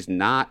reveals that he's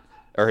not,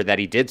 or that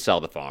he did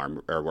sell the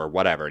farm, or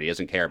whatever, and he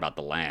doesn't care about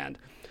the land,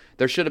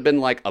 there should have been,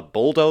 like, a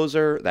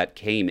bulldozer that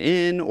came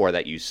in or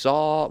that you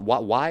saw.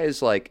 Why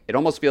is, like, it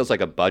almost feels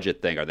like a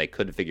budget thing, or they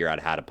couldn't figure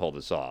out how to pull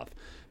this off.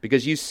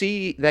 Because you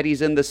see that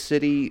he's in the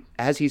city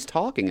as he's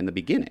talking in the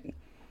beginning.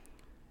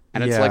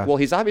 And it's like, well,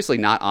 he's obviously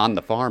not on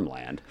the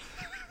farmland.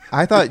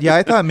 I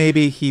thought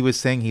maybe he was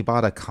saying he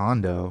bought a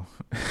condo.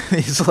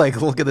 He's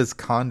like, look at this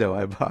condo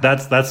I bought.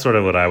 That's sort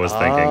of what I was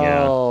thinking,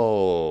 yeah.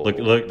 Oh.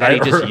 Look. That he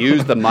just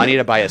used the money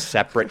to buy a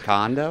separate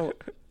condo?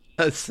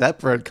 A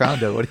separate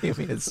condo? What do you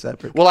mean it's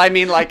separate? Well, I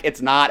mean, like,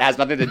 has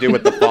nothing to do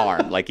with the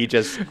farm. Like, he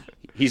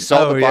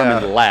sold the farm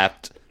and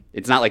left.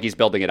 It's not like he's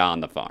building it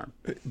on the farm.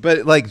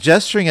 But, like,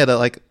 gesturing at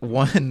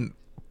one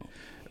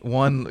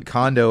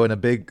condo in a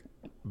big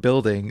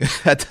building,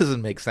 that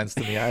doesn't make sense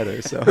to me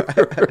either. So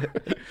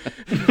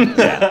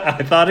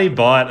I thought he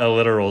bought a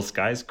literal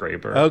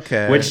skyscraper.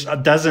 Okay. Which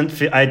doesn't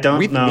fit. I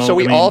don't know. So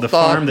the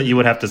farm that you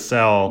would have to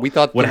sell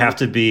would have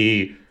to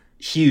be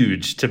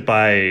huge to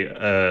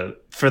buy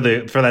for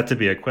that to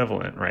be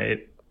equivalent,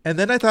 right? And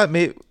then I thought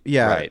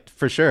right.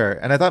 For sure.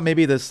 And I thought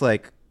maybe this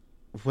like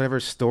whatever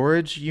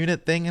storage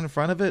unit thing in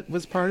front of it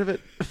was part of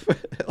it.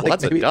 Well,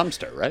 that's a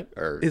dumpster, right?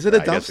 Or is it a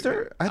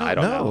dumpster? I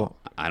don't know.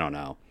 I don't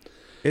know.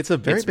 It's a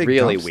big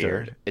really dumpster.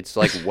 Weird. It's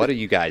like, what are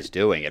you guys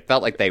doing? It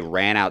felt like they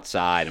ran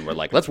outside and were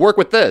like, let's work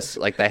with this.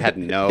 Like they had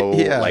no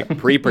like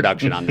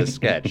pre-production on this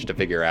sketch to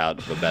figure out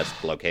the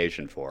best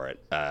location for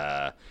it.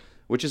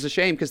 Which is a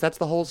shame because that's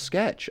the whole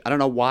sketch. I don't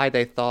know why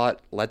they thought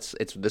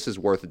this is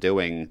worth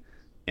doing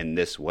in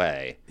this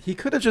way. He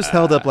could have just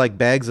held up like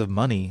bags of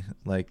money,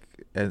 like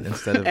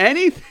instead of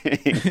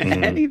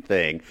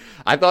anything.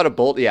 I thought a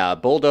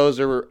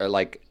bulldozer or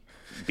like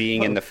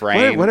being in the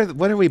frame. What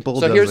are we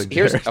bulldozing? So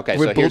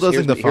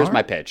here's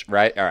my pitch,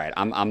 right? All right,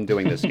 I'm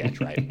doing this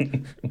sketch,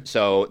 right?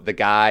 So the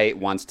guy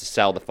wants to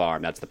sell the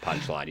farm. That's the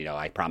punchline. You know,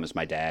 I promised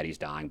my dad he's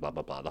dying. Blah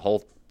blah blah.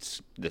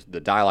 The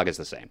dialogue is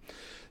the same.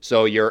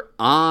 So you're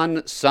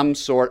on some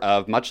sort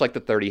of, much like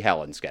the 30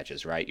 Helen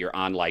sketches, right? You're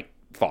on like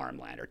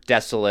farmland or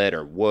desolate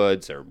or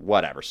woods or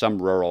whatever,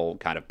 some rural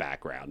kind of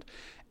background.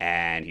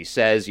 And he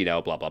says, you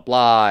know, blah, blah,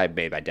 blah. I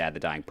made my dad the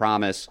dying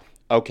promise.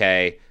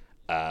 Okay.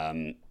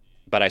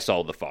 But I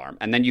sold the farm.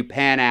 And then you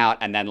pan out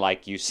and then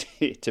like you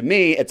see, to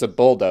me, it's a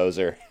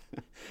bulldozer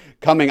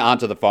coming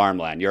onto the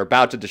farmland. You're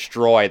about to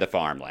destroy the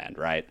farmland,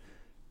 right?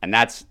 And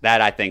that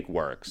I think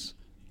works.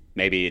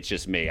 Maybe it's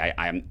just me.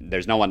 I'm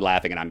there's no one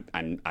laughing, and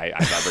I've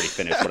already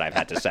finished what I've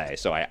had to say.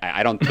 So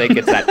I don't think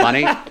it's that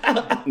funny.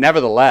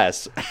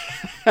 Nevertheless,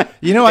 I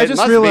just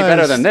must realized, be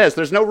better than this.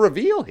 There's no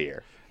reveal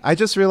here. I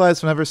just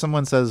realized whenever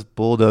someone says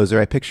bulldozer,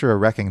 I picture a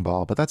wrecking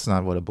ball, but that's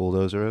not what a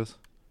bulldozer is.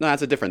 No,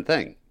 that's a different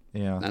thing.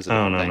 Yeah. That's a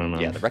different thing. No.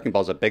 Yeah, the wrecking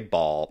ball's a big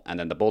ball, and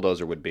then the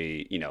bulldozer would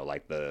be,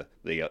 like the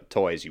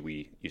toys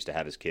we used to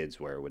have as kids,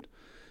 where it would,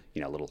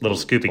 little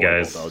scoopy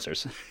guys.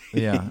 Bulldozers.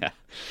 Yeah. Yeah.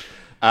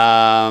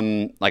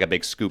 Like a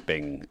big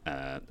scooping,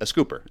 a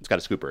scooper. It's got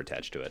a scooper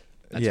attached to it.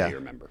 That's how you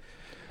remember.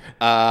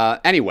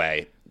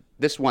 Anyway,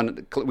 this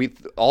one,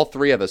 all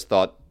three of us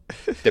thought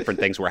different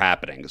things were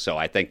happening. So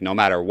I think no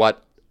matter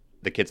what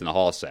the kids in the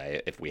hall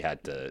say, if we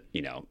had to,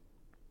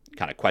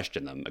 kind of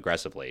question them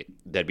aggressively,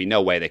 there'd be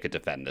no way they could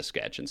defend this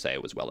sketch and say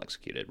it was well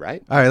executed,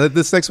 right? All right,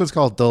 this next one's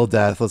called Dull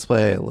Death. Let's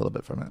play a little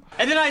bit from it.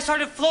 And then I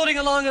started floating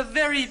along a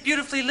very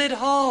beautifully lit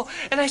hall,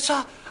 and I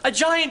saw a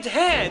giant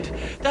hand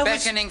that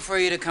beckoning for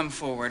you to come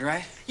forward,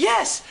 right?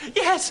 Yes.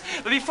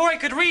 But before I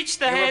could reach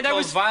the hand, I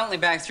was violently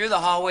back through the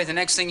hallway. The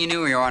next thing you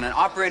knew, you were on an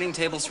operating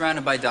table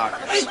surrounded by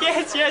doctors.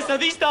 Yes. Now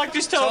these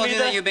doctors told me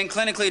that you've been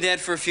clinically dead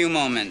for a few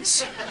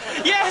moments.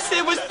 Yes,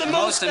 it was the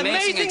most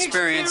amazing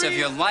experience of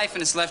your life,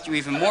 and it's left you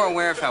even more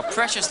aware of how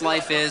precious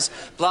life is.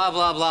 Blah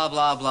blah blah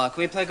blah blah.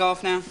 Can we play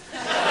golf now?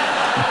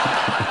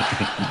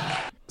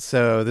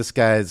 So this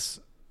guy's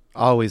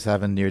always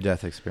having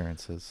near-death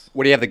experiences.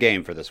 What do you have the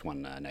game for this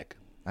one, Nick?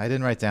 I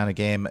didn't write down a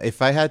game.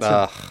 If I had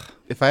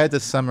to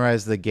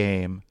summarize the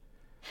game,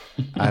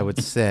 I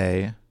would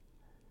say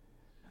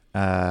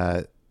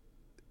this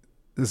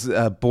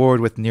is bored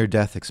with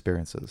near-death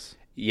experiences.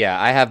 Yeah,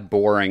 I have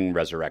boring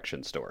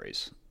resurrection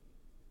stories.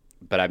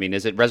 But I mean,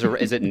 is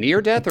it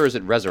near death or is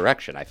it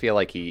resurrection? I feel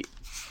like he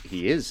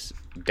is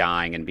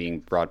dying and being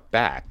brought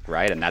back,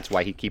 right? And that's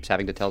why he keeps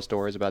having to tell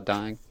stories about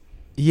dying.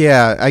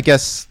 Yeah, I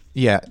guess.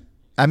 Yeah,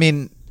 I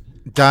mean,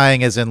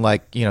 dying as in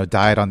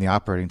died on the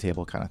operating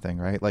table kind of thing,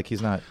 right? Like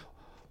he's not.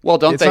 Well,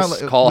 don't they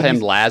call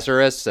him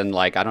Lazarus? And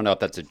I don't know if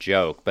that's a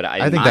joke, but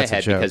I think that's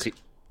a joke. Because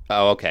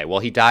oh, okay. Well,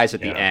 he dies at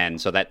the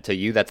end, so that to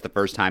you, that's the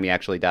first time he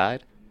actually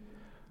died.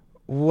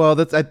 Well,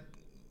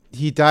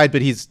 he died,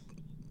 but he's.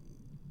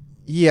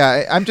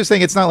 Yeah, I'm just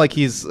saying it's not like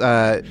he's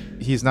not.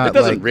 It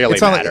doesn't really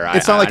matter.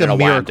 It's not like a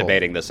miracle. I'm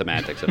debating the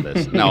semantics of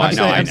this. No,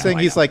 I'm saying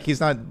he's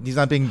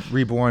not being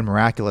reborn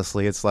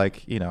miraculously. It's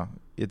like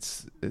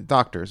it's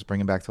doctors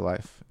bring him back to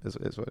life is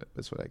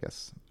what I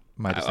guess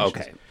my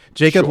distinction. Okay,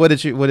 Jacob,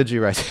 sure. What did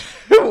you write?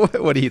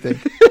 What do you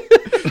think?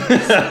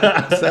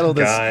 Settle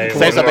this.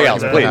 Say something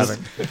else, please.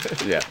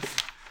 Yeah.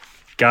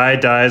 Guy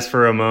dies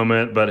for a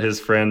moment, but his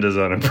friend is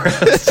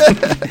unimpressed.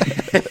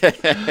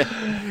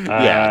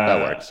 Yeah, that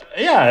works.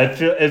 Yeah,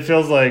 it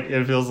feels like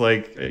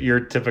your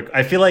typical.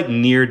 I feel like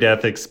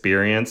near-death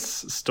experience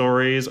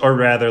stories, or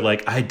rather,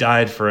 like I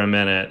died for a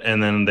minute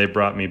and then they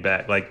brought me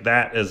back. Like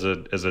that is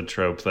a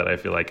trope that I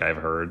feel like I've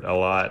heard a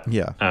lot.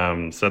 Yeah.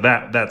 So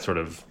that sort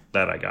of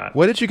that I got.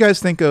 What did you guys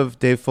think of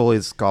Dave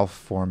Foley's golf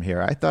form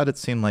here? I thought it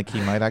seemed like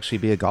he might actually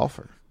be a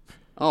golfer.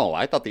 Oh,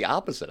 I thought the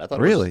opposite. I thought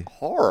it was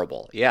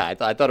horrible. Yeah, I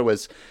thought it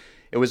was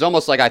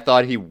almost like I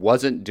thought he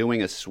wasn't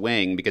doing a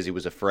swing because he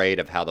was afraid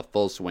of how the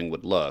full swing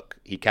would look.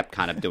 He kept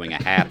kind of doing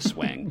a half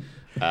swing.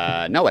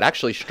 No, it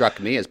actually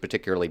struck me as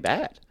particularly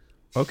bad.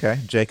 Okay,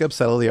 Jacob,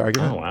 settle the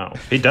argument. Oh wow,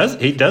 he does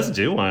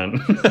do one.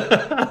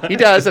 He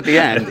does at the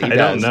end. I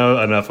don't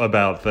know enough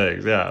about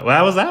things. Yeah, well,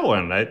 how was that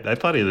one? I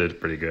thought he did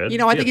pretty good.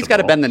 I think he's got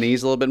to bend the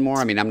knees a little bit more.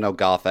 I mean, I'm no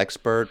golf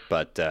expert,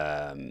 but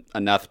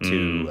enough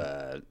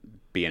to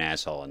be an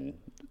asshole and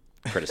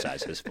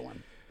criticize his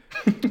form.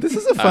 This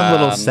is a fun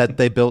little set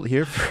they built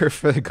here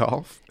for the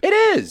golf. It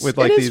is. With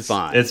like these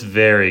fun. It's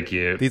very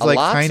cute. These like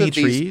tiny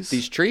trees.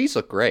 These trees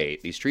look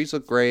great.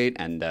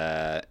 And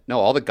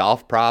all the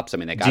golf props. I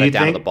mean, they got it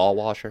down to the ball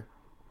washer.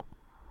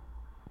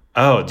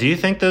 Oh, do you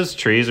think those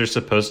trees are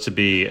supposed to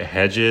be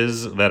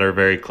hedges that are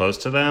very close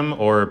to them,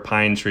 or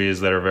pine trees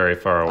that are very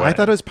far away? I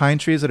thought it was pine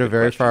trees that are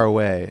very far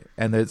away,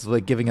 and it's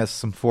like giving us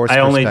some forced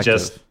perspective. only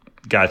just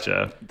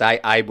gotcha.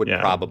 I would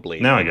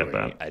probably now agree. I get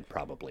that. I'd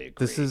probably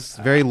agree. This is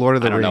very Lord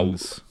of the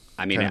Rings.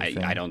 I mean,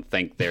 I don't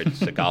think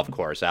there's a golf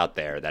course out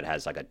there that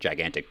has like a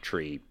gigantic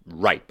tree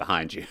right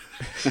behind you.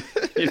 So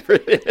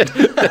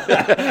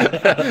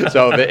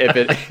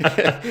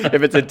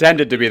if it's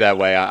intended to be that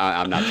way,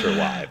 I'm not sure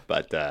why.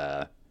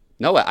 But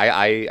no,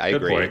 I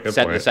agree. Good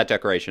The point. set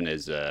decoration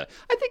is, I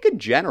think in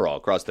general,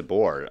 across the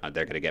board,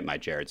 they're going to get my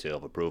Jared seal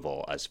of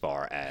approval as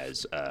far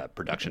as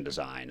production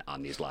design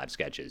on these live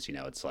sketches.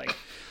 It's like,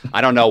 I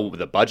don't know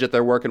the budget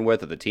they're working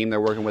with or the team they're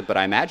working with, but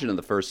I imagine in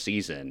the first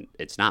season,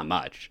 it's not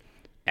much.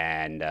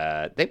 And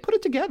they put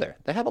it together.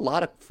 They have a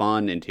lot of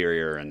fun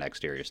interior and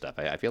exterior stuff.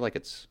 I feel like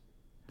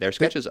their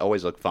sketches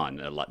always look fun.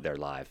 They're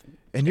live.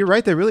 And you're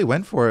right. They really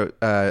went for it.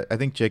 I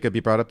think, Jacob,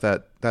 you brought up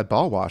that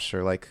ball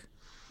washer. Like,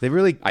 they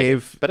really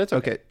gave. But it's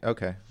okay.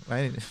 Okay.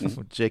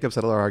 Jacob,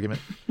 settle our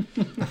argument.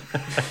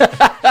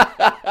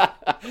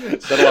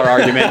 Settle our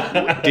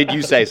argument. Did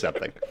you say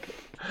something?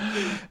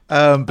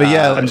 But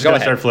yeah, I'm just going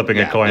to start flipping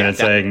a coin and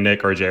saying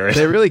Nick or Jared.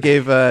 They really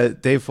gave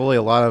Dave Foley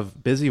a lot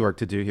of busy work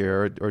to do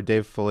here, or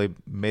Dave Foley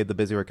made the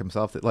busy work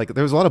himself. Like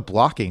there was a lot of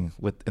blocking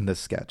in this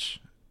sketch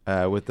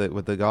with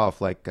the golf.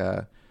 Like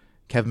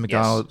Kevin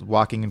McDonald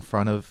walking in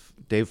front of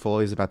Dave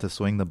Foley's about to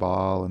swing the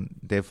ball, and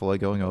Dave Foley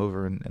going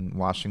over and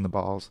washing the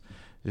balls,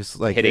 just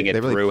like hitting it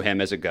through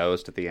him as a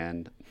ghost at the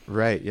end.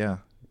 Right. Yeah.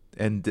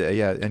 And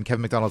and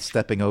Kevin McDonald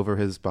stepping over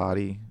his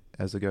body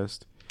as a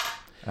ghost.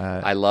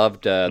 I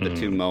loved the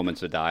two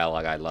moments of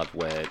dialogue. I loved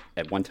when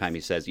at one time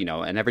he says,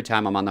 and every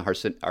time I'm on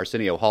the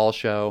Arsenio Hall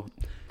show,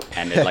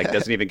 and it like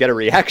doesn't even get a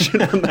reaction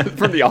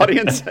from the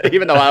audience,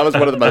 even though that was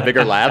one of the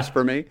bigger laughs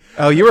for me.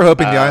 Oh, you were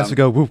hoping the audience would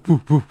go woo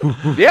woo woo woo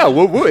woo. Yeah,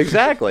 woo woo,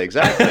 exactly.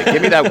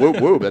 Give me that woo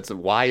woo. That's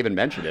why I even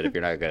mentioned it if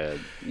you're not gonna,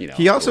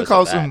 He also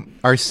calls him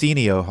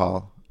Arsenio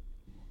Hall,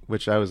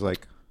 which I was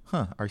like,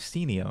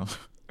 Arsenio.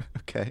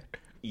 Okay.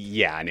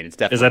 Yeah, I mean, it's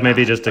definitely. Is that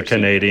maybe just a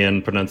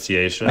Canadian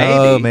pronunciation? Maybe.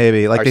 Oh,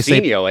 maybe. Like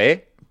Arsenio, they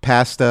say,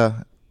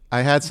 pasta.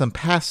 I had some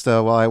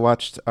pasta while I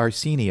watched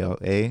Arsenio,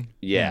 eh?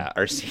 Yeah,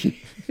 Arsenio.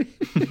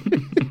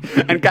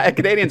 And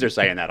Canadians are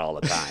saying that all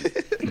the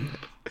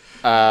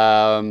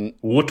time.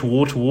 What?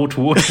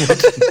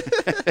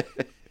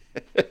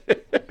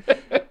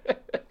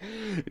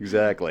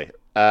 Exactly.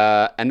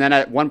 And then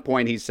at one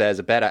point he says,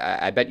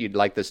 I bet you'd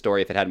like this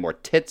story if it had more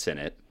tits in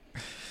it.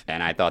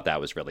 And I thought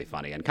that was really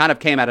funny and kind of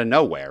came out of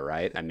nowhere,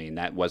 right? I mean,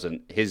 that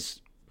wasn't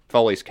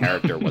Foley's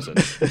character wasn't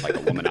like a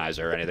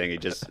womanizer or anything. He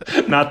just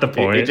not the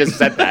point. He just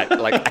said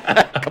that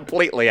like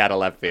completely out of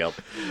left field,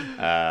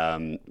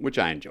 which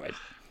I enjoyed.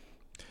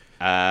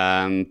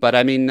 But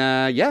I mean,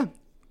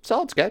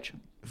 solid sketch.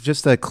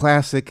 Just a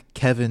classic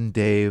Kevin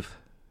Dave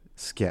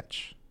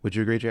sketch. Would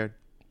you agree, Jared?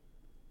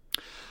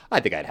 I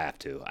think I'd have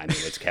to. I mean,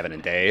 it's Kevin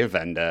and Dave,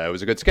 and it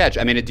was a good sketch.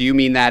 I mean, do you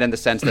mean that in the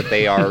sense that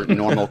they are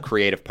normal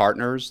creative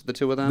partners, the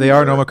two of them? They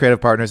are normal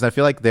creative partners, and I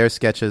feel like their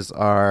sketches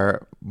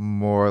are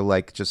more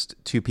like just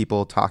two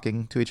people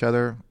talking to each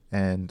other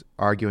and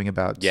arguing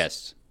about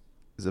is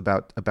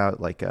about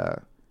like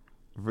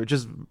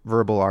just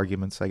verbal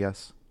arguments, I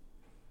guess.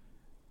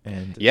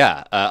 And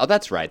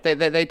that's right.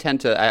 They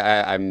tend to.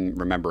 I'm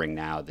remembering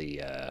now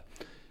the.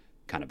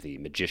 Kind of the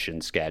magician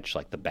sketch,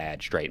 like the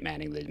bad straight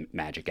manning the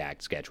magic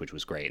act sketch, which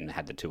was great, and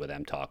had the two of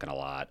them talking a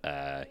lot.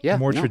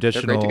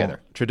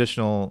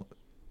 Traditional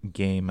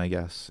game, I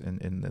guess,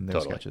 in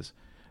their sketches.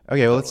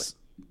 Okay, well, let's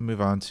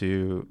move on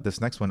to this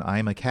next one.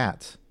 I'm a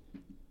Cat.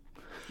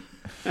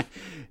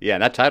 Yeah,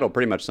 that title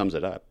pretty much sums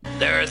it up.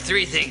 There are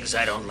three things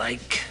I don't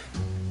like: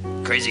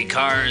 crazy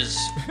cars,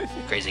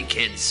 crazy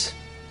kids,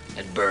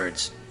 and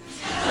birds.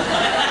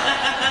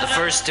 The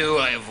first two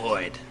I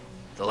avoid.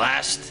 The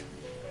last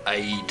I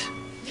eat.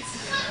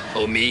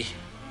 Oh, me?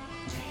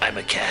 I'm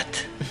a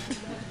cat.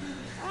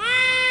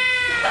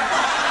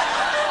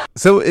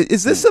 So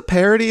is this a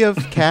parody of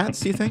Cats,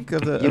 do you think,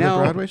 of the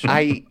Broadway show?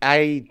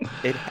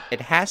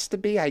 It has to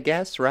be, I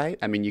guess, right?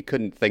 I mean, you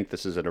couldn't think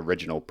this is an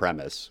original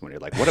premise when you're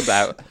like, what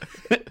about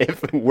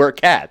if we're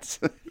cats?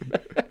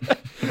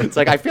 It's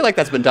like, I feel like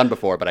that's been done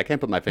before, but I can't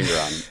put my finger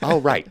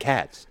on, right,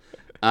 cats.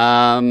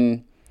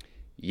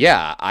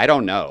 Yeah, I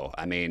don't know.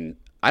 I mean,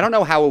 I don't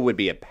know how it would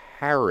be a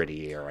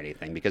parody or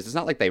anything, because it's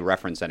not like they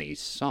reference any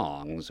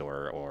songs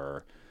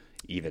or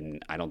even,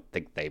 I don't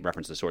think they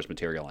reference the source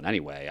material in any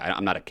way.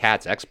 I'm not a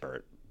Cats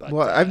expert. But,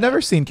 well, I've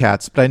never seen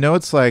Cats, but I know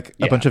it's like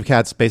a bunch of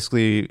cats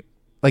basically,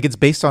 like it's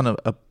based on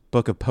a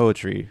book of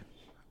poetry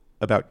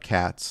about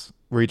cats,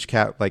 where each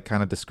cat like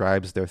kind of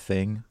describes their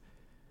thing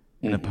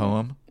in a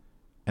poem.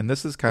 And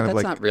this is kind of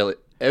like... That's not really...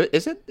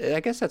 Is it?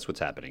 I guess that's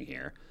what's happening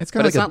here. It's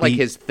kind of like not like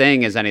his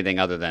thing is anything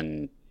other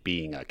than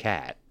being a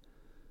cat.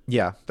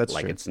 Yeah, that's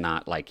like true. It's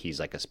not like he's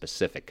like a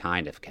specific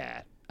kind of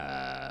cat.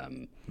 But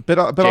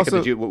Jacob,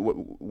 also,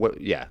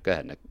 yeah, go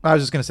ahead, Nick. I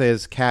was just gonna say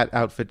his cat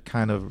outfit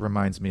kind of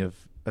reminds me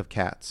of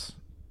Cats.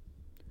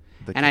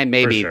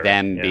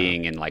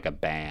 Being in like a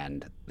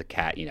band, the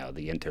cat,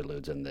 the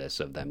interludes in this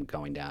of them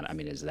going down. I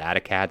mean, is that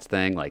a Cats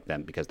thing? Like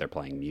them because they're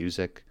playing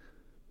music?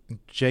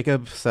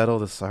 Jacob, settle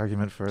this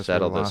argument for us.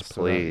 Settle this,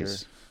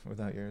 please.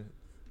 Without your.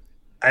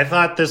 I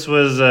thought this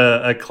was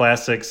a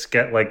classic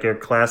sketch, like a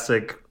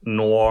classic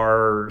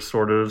noir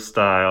sort of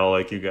style.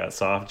 Like you got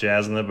soft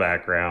jazz in the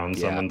background,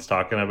 someone's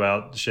talking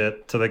about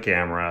shit to the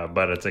camera,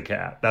 but it's a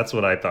cat. That's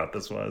what I thought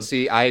this was.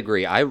 See, I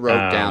agree. I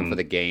wrote down for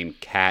the game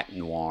cat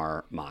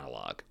noir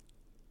monologue,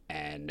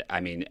 and I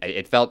mean,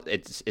 it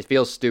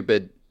feels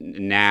stupid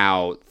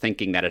now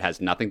thinking that it has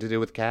nothing to do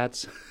with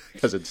cats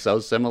because it's so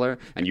similar,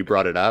 and you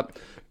brought it up.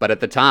 But at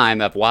the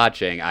time of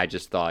watching, I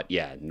just thought,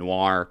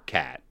 noir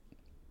cat.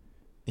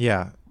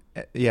 Yeah,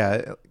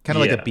 kind of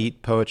like a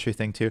beat poetry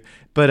thing too.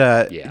 But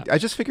I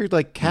just figured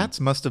like Cats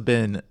must have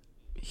been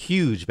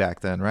huge back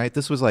then, right?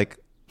 This was like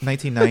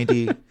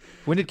 1990.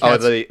 When did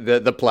Cats? Oh,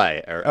 the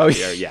play.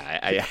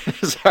 Yeah.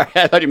 Sorry,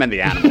 I thought you meant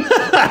the animal.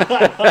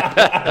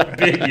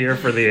 Big year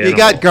for the animal. You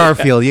got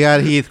Garfield, you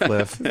got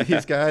Heathcliff.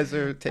 These guys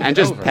are taking and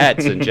just over.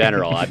 Pets in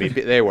general. I mean,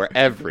 they were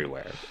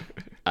everywhere.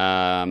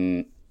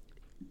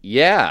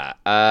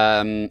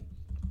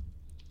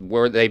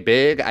 were they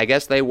big? I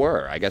guess they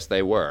were.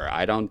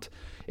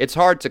 It's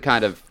hard to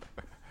kind of,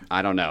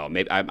 I don't know.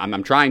 Maybe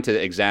I'm trying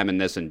to examine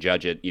this and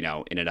judge it,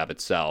 in and of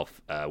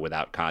itself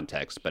without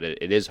context. But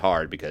it is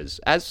hard because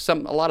a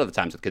lot of the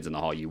times with Kids in the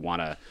Hall, you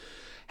want to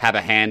have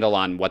a handle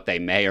on what they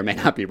may or may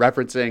not be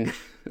referencing,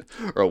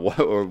 or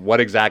what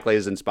exactly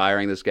is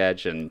inspiring the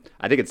sketch. And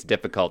I think it's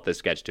difficult this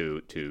sketch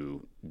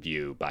to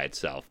view by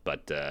itself.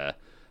 But I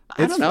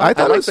don't know. I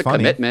like the funny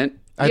commitment.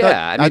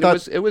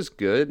 It was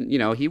good.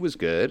 He was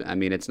good. I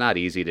mean, it's not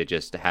easy to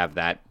just have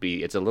that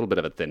be. It's a little bit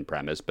of a thin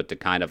premise, but to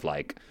kind of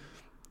like,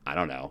 I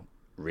don't know,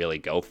 really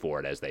go for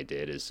it as they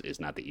did is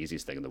not the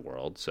easiest thing in the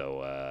world.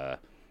 So,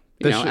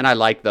 and I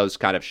like those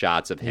kind of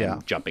shots of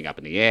him jumping up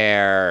in the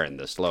air and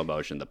the slow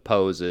motion, the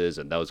poses,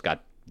 and those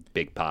got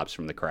big pops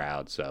from the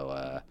crowd.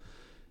 So,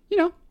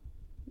 it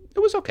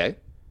was okay.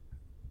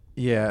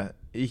 Yeah.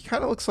 He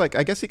kind of looks like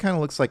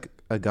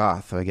a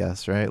goth, I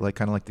guess, right? Like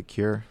kind of like The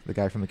Cure, the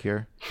guy from The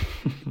Cure.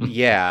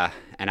 Yeah,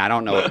 and I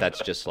don't know if that's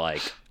just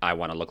like I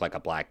want to look like a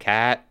black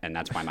cat, and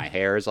that's why my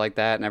hair is like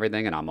that and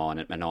everything, and I'm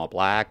all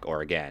black, or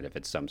again, if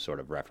it's some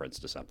sort of reference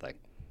to something.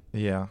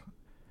 Yeah.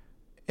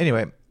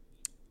 Anyway,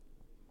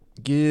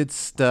 good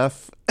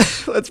stuff.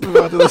 Let's move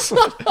on to this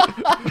one.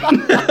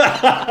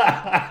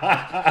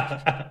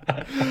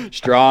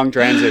 Strong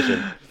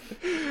transition.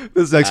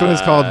 This next one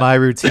is called My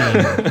Routine.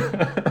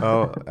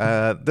 I'll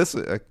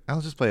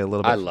just play a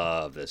little bit. I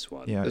love this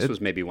one. Yeah, this was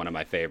maybe one of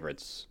my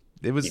favorites.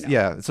 It was,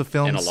 it's a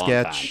film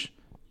sketch.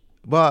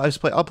 Well,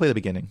 I'll play the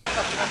beginning.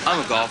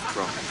 I'm a golf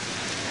pro,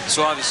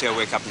 so obviously I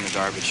wake up in the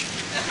garbage.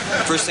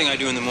 First thing I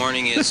do in the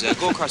morning is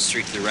go across the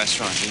street to the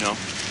restaurant,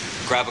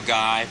 grab a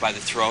guy by the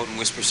throat and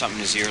whisper something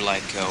in his ear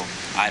like,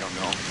 I don't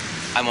know,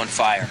 I'm on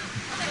fire.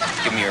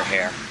 Give me your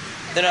hair.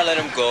 Then I let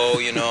him go,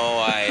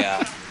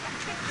 I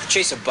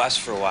chase a bus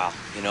for a while,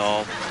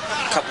 a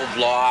couple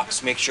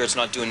blocks, make sure it's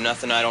not doing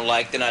nothing I don't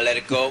like, then I let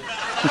it go.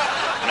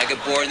 When I get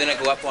bored, then I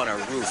go up on a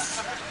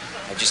roof.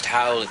 I just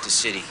howl at the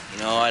city,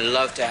 I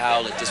love to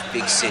howl at this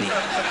big city.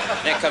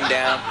 Then I come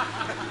down,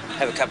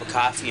 have a cup of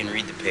coffee, and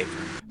read the paper.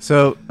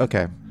 So,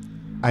 okay.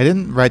 I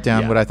didn't write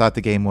down what I thought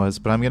the game was,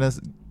 but I'm going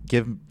to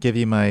give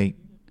you my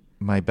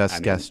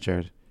best guess,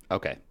 Jared.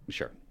 Okay,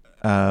 sure.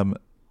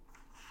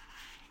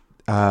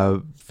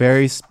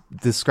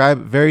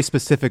 Describe very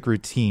specific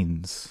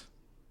routines.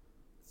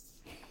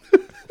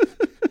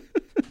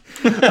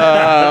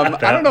 I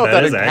don't know if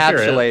that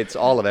encapsulates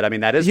all of it. I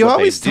mean, that is you what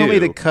always they tell do. me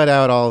to cut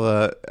out all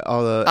the.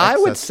 I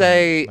would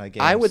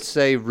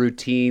say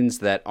routines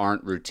that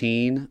aren't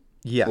routine.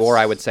 Yes. Or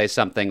I would say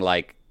something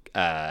like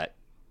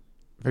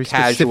very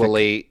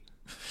casually.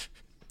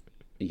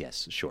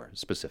 Yes, sure,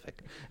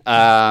 specific.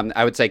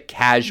 I would say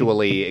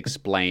casually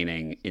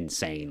explaining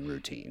insane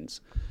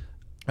routines.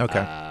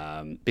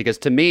 Okay. Because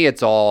to me,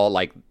 it's all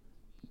like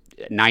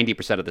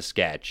 90% of the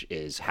sketch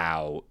is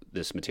how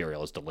this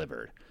material is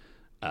delivered.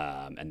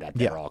 And that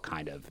they're all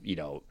kind of,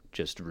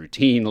 just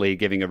routinely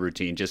giving a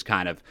routine, just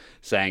kind of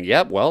saying,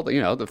 yep, well,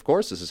 of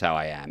course this is how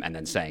I am, and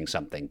then saying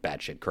something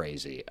batshit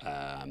crazy.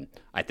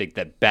 I think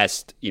the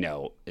best,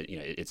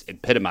 it's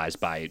epitomized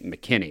by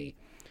McKinney,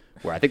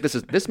 where I think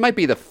this might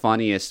be the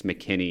funniest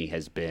McKinney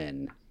has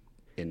been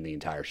in the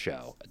entire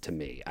show to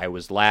me. I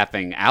was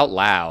laughing out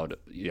loud,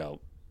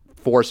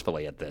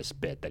 forcefully at this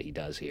bit that he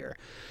does here.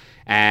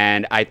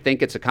 And I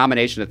think it's a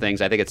combination of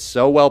things. I think it's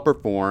so well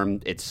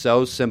performed. It's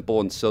so simple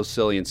and so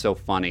silly and so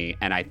funny.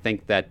 And I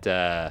think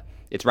that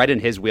it's right in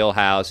his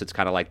wheelhouse. It's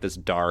kind of like this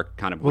dark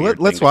kind of weird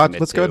let's thing watch.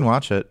 Let's go ahead and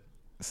watch it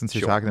since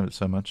you're talking about it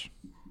so much.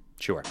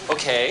 Sure.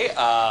 Okay.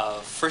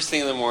 First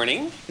thing in the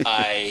morning,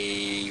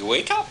 I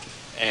wake up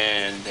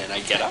and then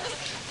I get up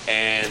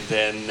and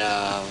then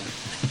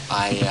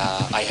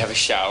I have a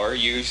shower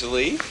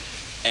usually,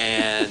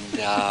 and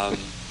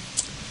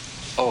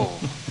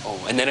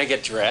and then I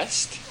get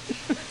dressed.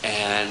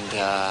 And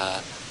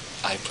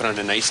I put on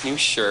a nice new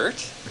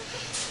shirt,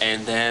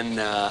 and then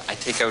I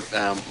take out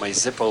my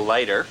Zippo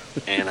lighter,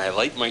 and I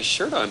light my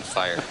shirt on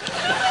fire.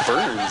 It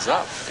burns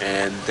up,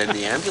 and then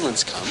the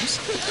ambulance comes,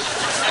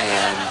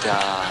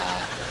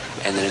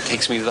 and then it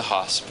takes me to the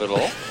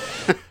hospital.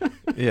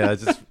 Yeah,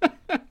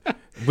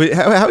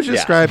 how would you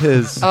describe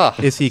his?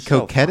 Is he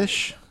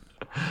coquettish?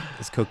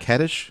 Is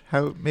coquettish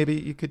how maybe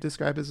you could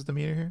describe his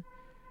demeanor here?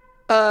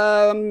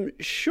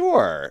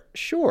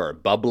 Sure.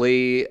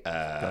 Bubbly.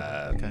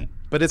 Okay.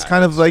 But it's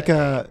kind of like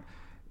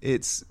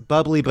it's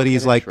bubbly, but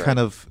he's like kind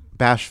of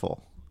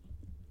bashful.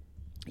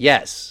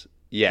 Yes.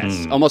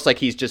 Almost like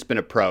he's just been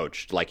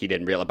approached, like he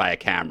didn't realize, by a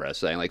camera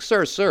saying like,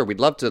 sir, we'd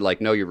love to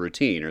like know your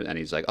routine. And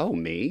he's like, oh,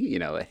 me?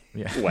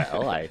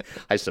 Well,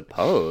 I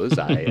suppose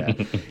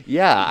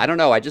I don't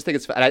know. I just think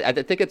it's, I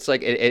think it's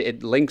like,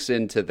 it links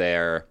into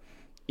their,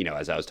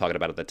 as I was talking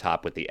about at the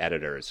top with the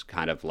editors,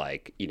 kind of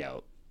like,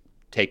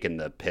 taking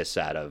the piss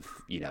out of,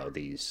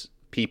 these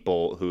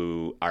people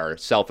who are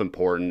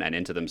self-important and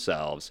into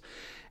themselves.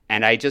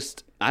 And I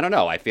don't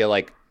know. I feel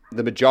like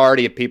the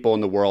majority of people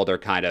in the world are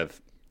kind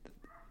of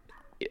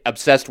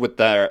obsessed with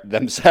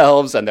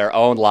themselves and their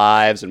own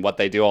lives and what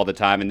they do all the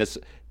time. And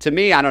to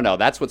me, I don't know.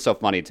 That's what's so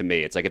funny to me.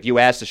 It's like if you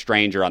ask a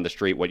stranger on the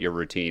street what your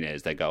routine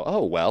is, they go,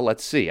 "Oh, well,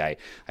 let's see. I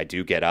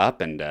do get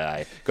up and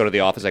I go to the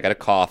office. I got a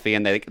coffee,"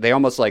 and they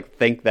almost like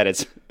think that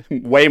it's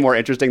way more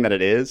interesting than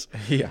it is.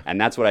 Yeah. And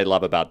that's what I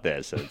love about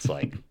this. It's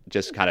like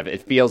just kind of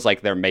it feels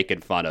like they're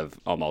making fun of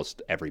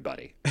almost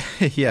everybody.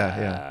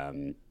 Yeah.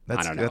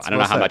 I don't know. I don't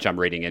know how much I'm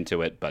reading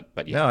into it, but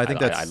yeah. No, I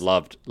think I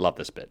loved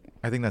this bit.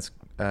 I think that's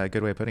a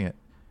good way of putting it.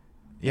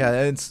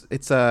 Yeah,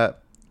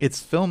 it's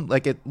filmed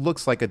like it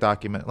looks like a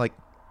document. Like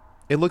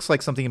it looks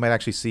like something you might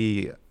actually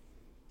see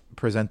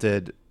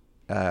presented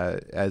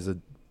as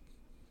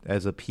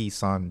a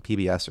piece on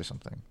PBS or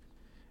something.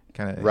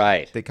 Kind of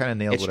right. They kind of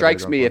nailed. It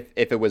strikes me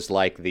if it was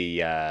like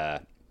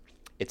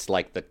it's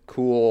like the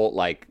cool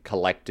like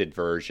collected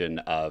version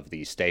of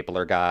the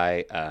stapler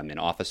guy in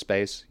Office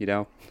Space, you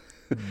know.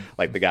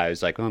 Like the guy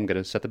who's like, "Oh, I'm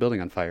gonna set the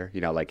building on fire,"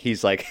 you know. Like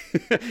he's like,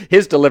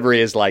 his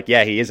delivery is like,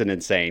 yeah, he is an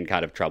insane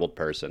kind of troubled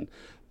person.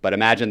 But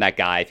imagine that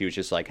guy if he was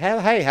just like,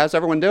 "Hey, how's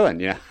everyone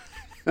doing?" You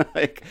know,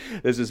 like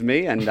this is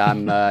me, and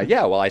I'm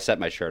well, I set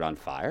my shirt on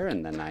fire,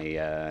 and then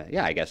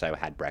I guess I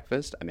had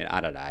breakfast. I mean, I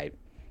don't know,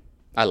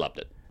 I loved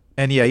it.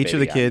 And yeah, each of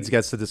the kids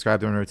gets to describe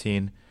their own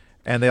routine,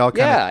 and they all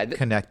kind of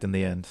connect in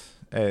the end.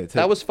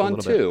 That was fun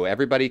too.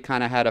 Everybody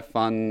kind of had a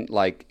fun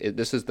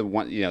this is the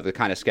one, you know, the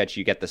kind of sketch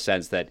you get the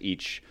sense that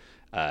each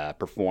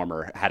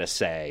performer had a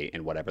say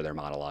in whatever their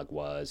monologue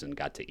was and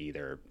got to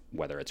either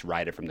whether it's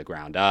write it from the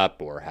ground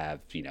up or have,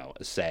 you know,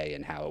 a say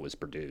in how it was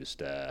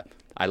produced.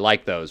 I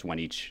like those when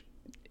each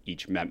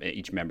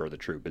member of the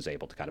troupe is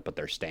able to kind of put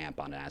their stamp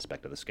on an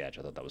aspect of the sketch.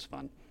 I thought that was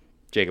fun.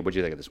 Jacob, what did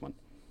you think of this one?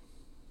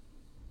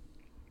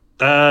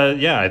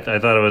 I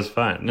thought it was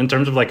fun. In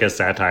terms of like a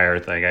satire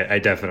thing, I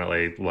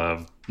definitely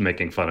love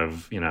making fun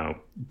of, you know,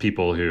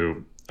 people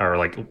who are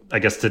like, I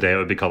guess today it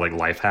would be called like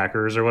life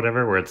hackers or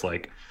whatever, where it's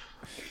like,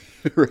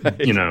 right.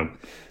 You know,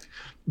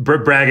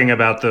 bragging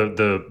about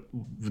the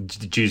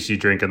juice you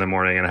drink in the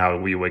morning and how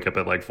we wake up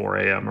at like 4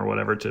 a.m. or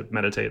whatever to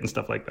meditate and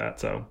stuff like that.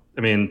 So,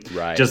 I mean,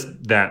 just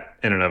that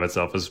in and of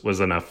itself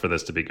was enough for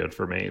this to be good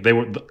for me.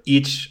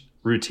 Each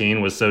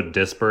routine was so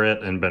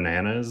disparate and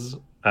bananas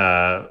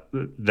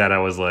that I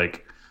was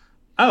like,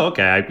 oh,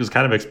 okay. I was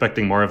kind of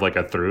expecting more of like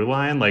a through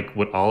line. Like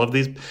would all of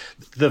these,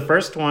 the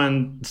first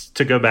one,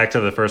 to go back to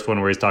the first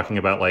one where he's talking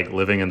about like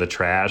living in the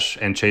trash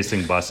and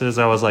chasing buses,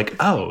 I was like,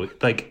 oh,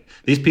 like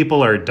these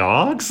people are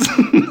dogs?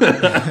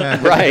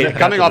 Right.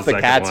 Coming off the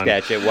cat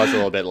sketch, it was a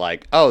little bit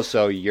like, oh,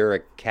 so you're a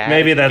cat.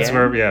 Maybe that's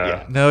where,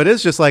 yeah. No, it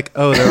is just like,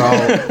 oh,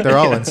 they're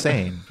all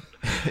insane.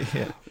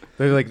 Yeah.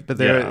 They're like, but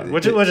they're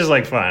which is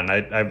like fun.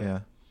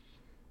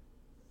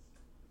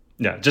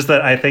 Yeah, just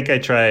that I think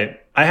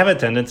I have a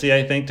tendency,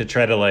 I think, to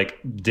try to like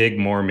dig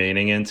more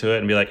meaning into it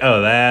and be like,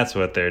 oh, that's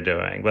what they're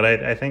doing. But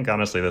I think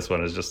honestly, this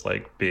one is just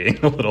like being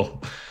a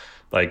little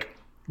like,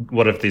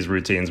 what if these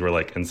routines were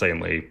like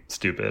insanely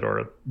stupid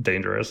or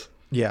dangerous?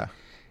 Yeah.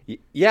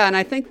 Yeah, and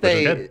I think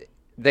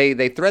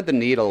they thread the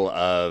needle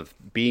of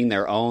being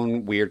their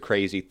own weird,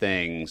 crazy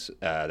things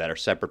that are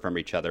separate from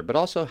each other, but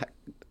also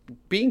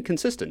being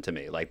consistent to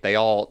me. Like they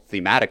all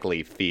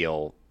thematically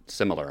feel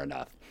similar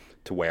enough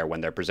to where when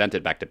they're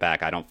presented back to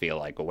back, I don't feel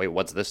like, oh, wait,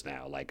 what's this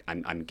now? Like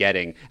I'm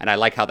getting, and I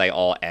like how they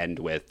all end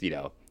with, you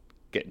know,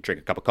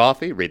 drink a cup of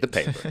coffee, read the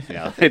paper, you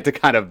know, to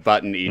kind of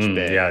button each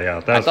bit.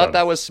 Yeah. I thought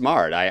that was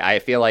smart. I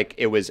feel like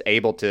it was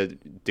able to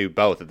do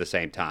both at the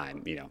same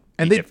time, you know.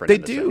 And they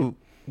do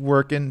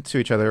work into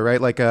each other,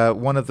 right? Like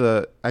one of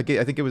the, I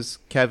think it was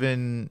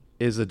Kevin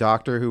is a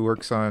doctor who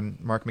works on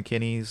Mark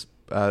McKinney's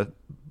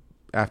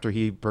after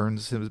he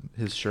burns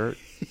his shirt.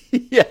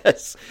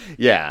 Yes.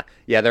 Yeah.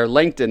 They're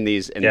linked in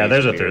these.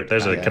 There's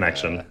a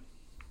connection.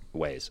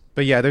 Ways.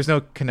 But yeah, there's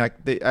no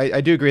connect. I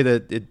do agree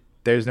that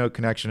there's no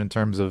connection in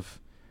terms of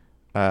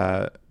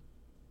the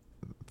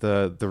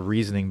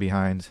reasoning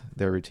behind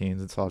their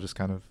routines. It's all just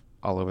kind of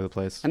all over the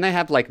place. And they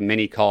have like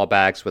mini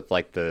callbacks with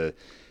like the,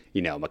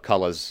 you know,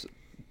 McCullough's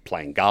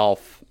playing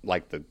golf.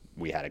 Like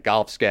we had a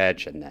golf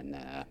sketch, and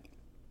then.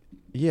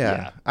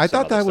 I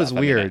thought that was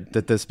weird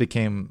that this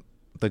became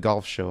the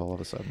golf show all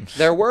of a sudden.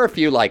 There were a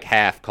few like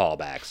half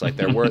callbacks. Like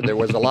there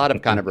was a lot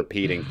of kind of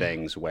repeating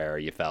things where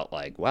you felt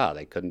like, wow,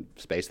 they couldn't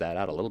space that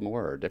out a little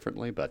more or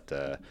differently. But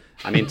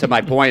I mean, to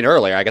my point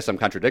earlier, I guess I'm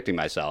contradicting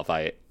myself.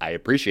 I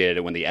appreciated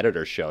it when the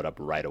editors showed up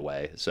right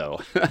away. So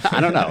I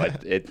don't know.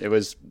 It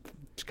was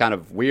kind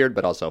of weird,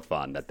 but also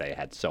fun that they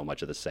had so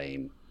much of the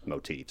same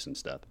motifs and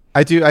stuff.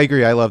 I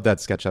agree. I love that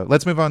sketch.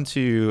 Let's move on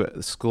to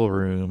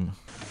Schoolroom.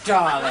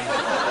 Darling.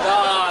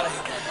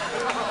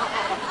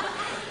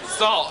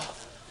 So,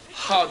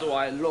 how do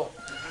I look?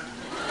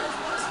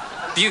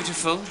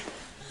 Beautiful.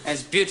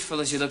 As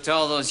beautiful as you looked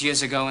all those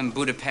years ago in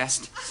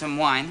Budapest. Some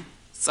wine.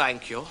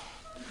 Thank you.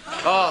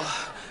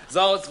 Oh,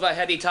 those were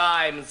heady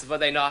times, were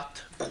they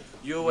not?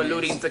 You were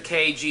eluding the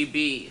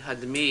KGB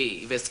and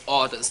me with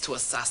orders to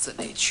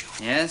assassinate you.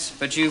 Yes,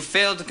 but you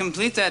failed to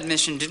complete that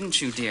mission,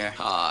 didn't you, dear?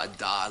 Ah,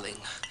 darling.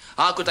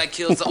 How could I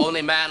kill the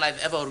only man I've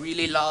ever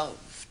really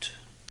loved?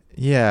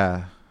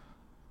 Yeah.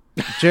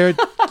 Jared,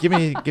 give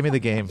me the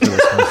game for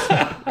this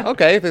one.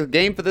 Okay, the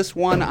game for this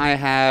one I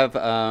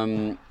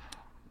have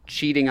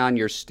cheating on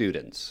your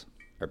students,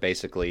 or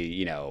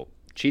basically,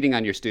 cheating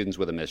on your students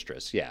with a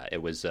mistress. Yeah,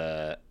 it was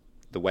the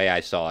way I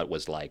saw it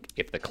was like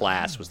if the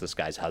class was this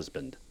guy's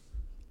husband.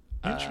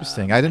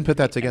 Interesting. I didn't put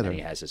that together. And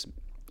he has his.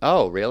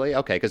 Oh, really?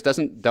 Okay, because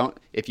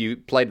if you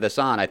played this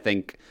on, I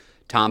think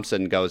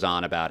Thompson goes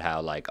on about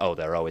how like, oh,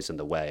 they're always in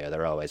the way, or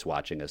they're always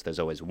watching us. There's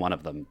always one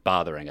of them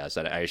bothering us,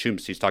 and I assume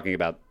she's talking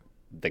about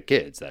the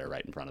kids that are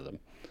right in front of them.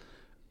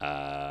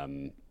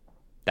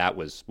 That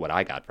was what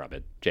I got from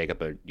it.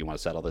 Jacob, you want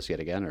to settle this yet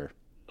again, or?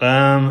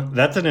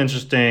 That's an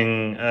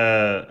interesting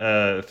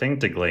thing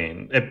to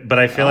glean, but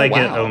I feel it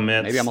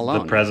omits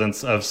the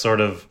presence of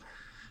sort of.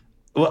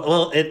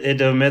 Well,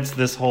 it omits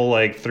this whole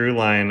like through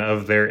line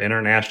of their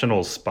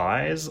international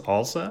spies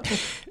also,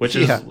 which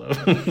is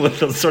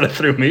what sort of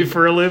threw me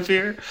for a loop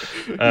here.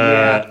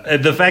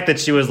 The fact that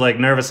she was like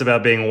nervous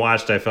about being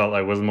watched, I felt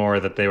like was more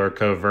that they were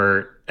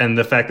covert, and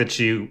the fact that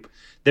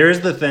there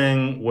is the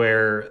thing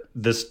where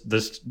this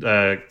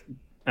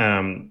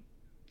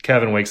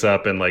Kevin wakes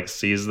up and like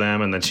sees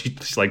them, and then she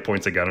like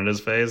points a gun in his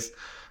face.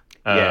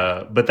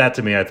 But that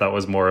to me I thought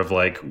was more of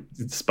like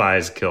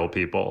spies kill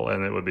people,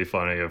 and it would be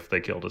funny if they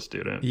killed a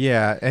student.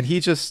 Yeah, and he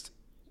just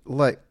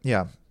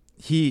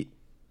he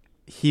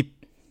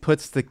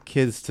puts the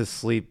kids to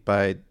sleep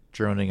by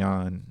droning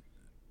on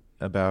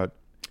about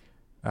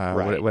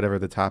whatever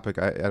the topic.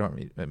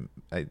 The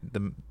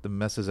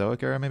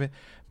Mesozoic era maybe,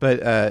 but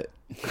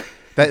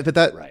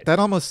that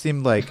almost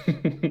seemed like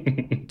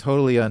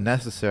totally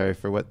unnecessary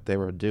for what they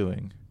were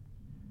doing.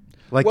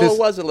 It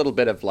was a little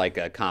bit of like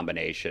a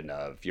combination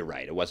of, you're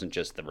right, it wasn't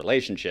just the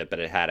relationship, but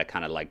it had a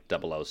kind of like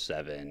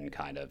 007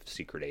 kind of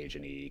secret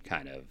agent-y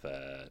kind of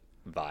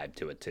vibe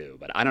to it too.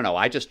 But I don't know,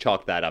 I just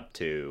chalked that up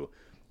to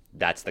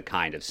that's the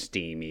kind of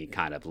steamy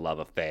kind of love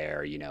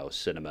affair,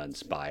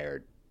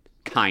 cinema-inspired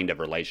kind of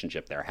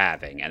relationship they're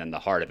having. And then the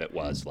heart of it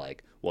was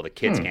like, well, the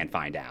kids can't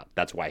find out.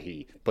 That's why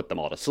he put them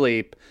all to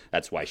sleep.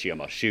 That's why she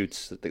almost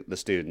shoots the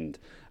student.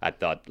 I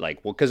thought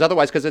like, well, because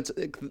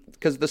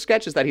the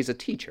sketch is that he's a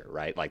teacher,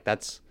 right? Like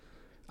that's.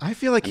 I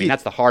feel like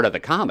that's the heart of the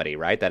comedy,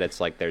 right? That it's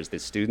like there's the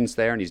students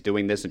there and he's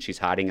doing this and she's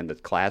hiding in the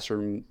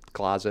classroom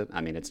closet.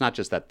 I mean, it's not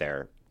just that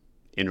they're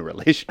in a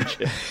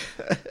relationship.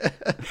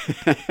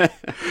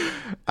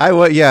 That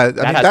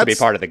has to be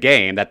part of the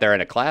game, that they're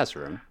in a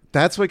classroom.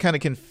 That's what kind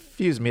of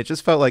confused me. It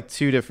just felt like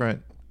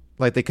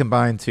they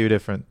combined two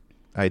different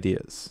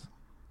ideas.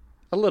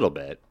 A little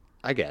bit,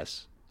 I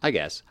guess. I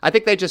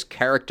think they just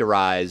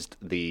characterized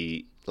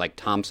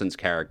Thompson's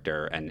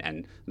character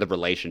and the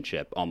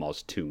relationship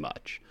almost too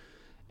much.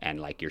 And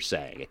like you're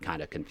saying, it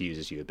kind of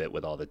confuses you a bit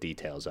with all the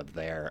details of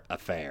their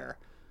affair.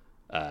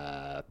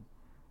 But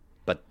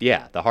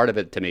yeah, the heart of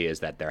it to me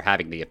is that they're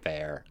having the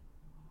affair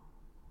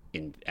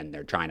and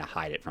they're trying to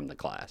hide it from the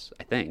class,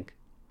 I think.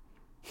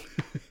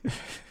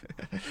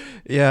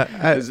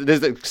 There's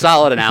a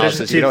solid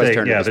analysis.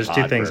 There's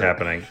two things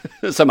happening.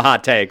 Some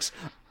hot takes.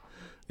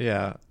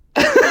 Yeah.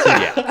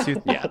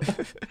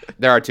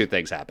 There are two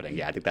things happening.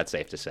 Yeah, I think that's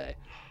safe to say.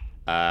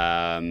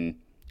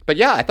 But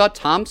yeah, I thought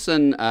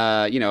Thompson,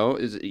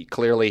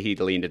 clearly he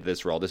leaned into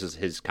this role. This is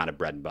his kind of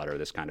bread and butter,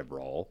 this kind of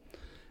role.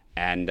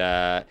 And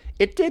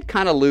it did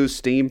kind of lose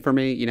steam for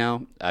me,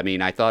 I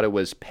mean, I thought it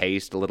was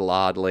paced a little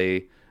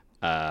oddly.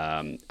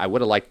 I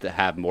would have liked to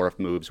have more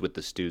moves with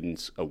the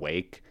students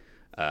awake.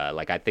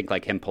 I think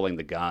like him pulling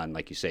the gun,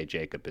 like you say,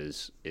 Jacob,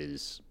 is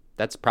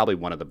that's probably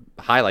one of the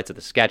highlights of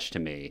the sketch to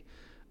me.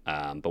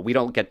 But we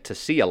don't get to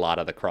see a lot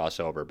of the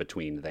crossover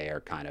between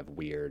their kind of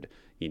weird,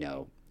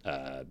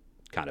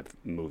 kind of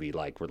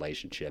movie-like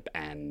relationship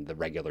and the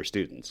regular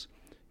students.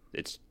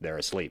 They're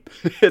asleep.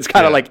 It's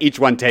kind of like each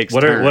one takes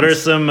turns.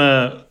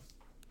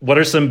 What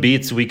are some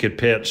beats we could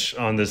pitch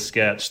on this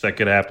sketch that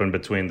could happen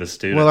between the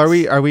students? Well,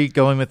 are we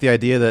going with the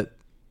idea that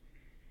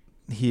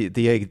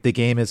the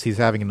game is he's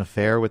having an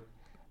affair with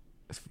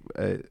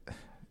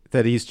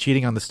that he's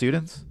cheating on the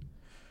students?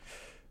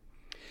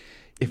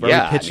 Are we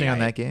pitching on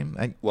that game?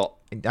 I'm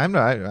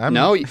not.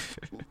 No.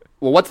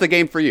 Well, what's the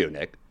game for you,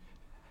 Nick?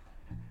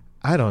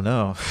 I don't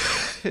know.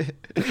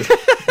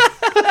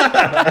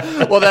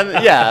 Well,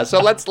 then, yeah.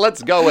 So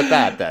let's go with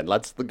that. Then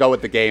let's go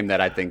with the game that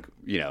I think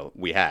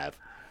we have.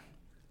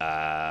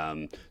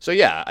 So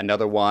yeah,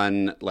 another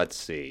one. Let's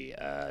see.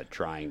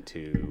 Trying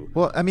to.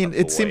 Well, I mean,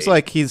 it seems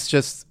like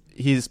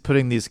he's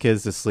putting these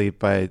kids to sleep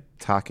by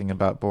talking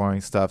about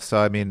boring stuff. So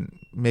I mean,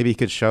 maybe he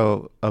could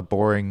show a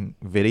boring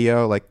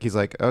video. Like he's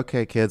like,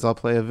 "Okay, kids, I'll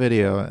play a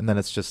video," and then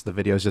it's just the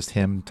video is just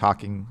him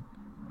talking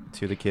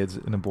to the kids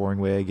in a boring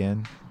way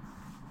again.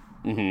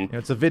 Mm-hmm.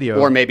 It's a video,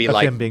 or maybe of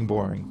like him being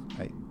boring.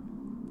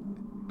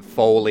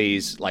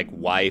 Foley's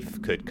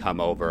wife could come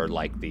over,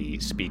 like the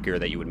speaker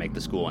that you would make the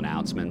school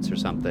announcements or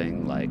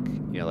something. Like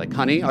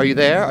honey, are you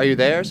there? Are you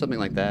there? Something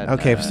like that.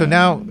 Okay, so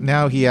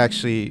now he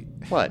actually.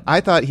 What?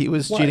 I thought he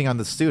was cheating on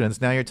the students.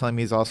 Now you're telling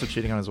me he's also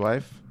cheating on his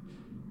wife?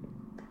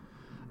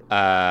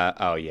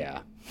 Oh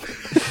yeah.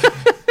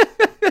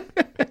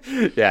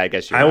 Yeah, I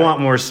guess you're I right.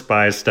 want more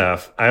spy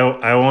stuff. I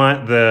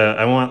want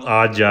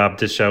Oddjob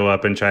to show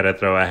up and try to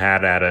throw a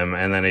hat at him,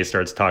 and then he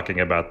starts talking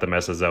about the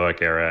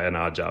Mesozoic era, and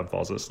Oddjob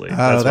falls asleep.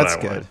 Oh, That's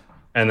good. Want.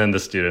 And then the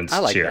students I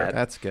like cheer. that.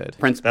 That's good.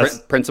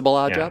 Principal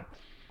Oddjob? Yeah.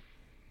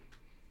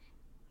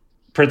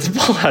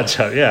 Principal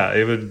Oddjob, yeah.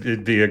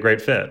 It'd be a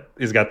great fit.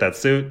 He's got that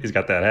suit. He's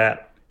got that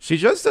hat. She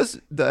just does,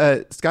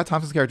 Scott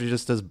Thompson's character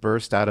just does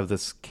burst out of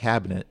this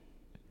cabinet.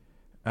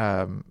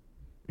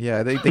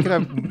 Yeah, they could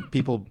have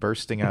people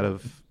bursting out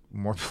of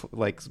more,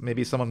 like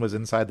maybe someone was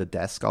inside the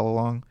desk all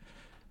along.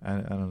 I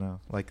don't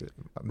know. Like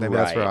maybe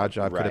that's where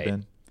Oddjob could have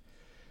been.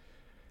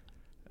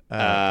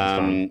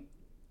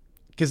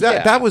 Because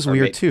that was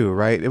weird too,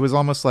 right? It was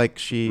almost like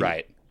she.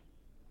 Right.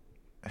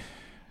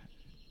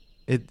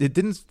 It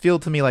didn't feel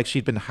to me like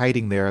she'd been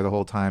hiding there the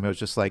whole time. It was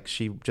just like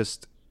she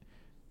just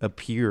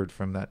appeared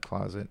from that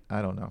closet.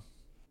 I don't know.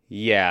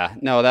 Yeah,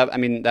 no,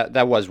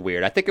 that was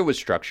weird. I think it was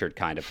structured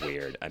kind of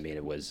weird. I mean,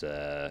 it was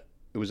an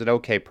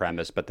okay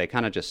premise, but they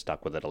kind of just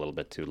stuck with it a little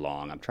bit too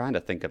long. I'm trying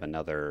to think of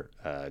another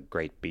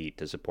great beat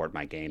to support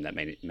my game that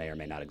may or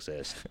may not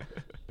exist.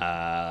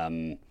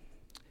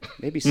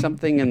 Maybe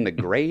something in the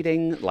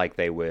grading, like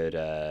they would,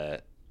 I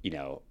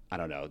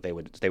don't know. They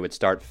would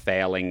start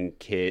failing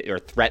kids or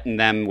threaten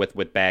them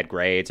with bad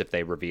grades if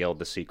they revealed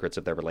the secrets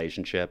of their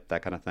relationship,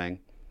 that kind of thing.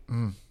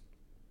 Mm.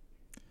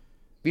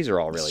 These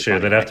are all really sure.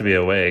 They'd have to be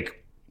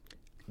awake.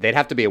 They'd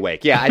have to be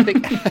awake. Yeah, I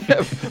think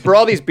for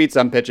all these beats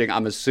I'm pitching,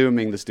 I'm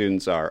assuming the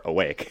students are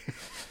awake.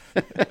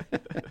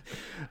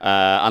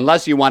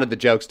 Unless you wanted the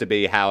jokes to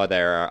be how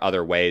there are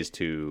other ways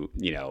to,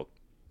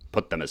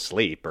 put them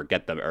asleep or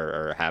get them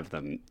or have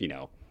them,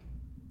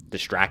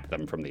 distract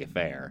them from the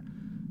affair.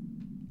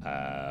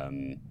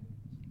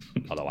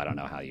 Although I don't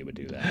know how you would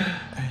do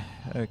that.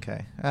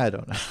 Okay, I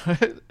don't know.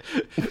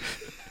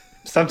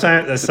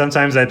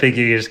 Sometimes I think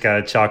you just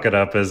gotta chalk it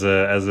up as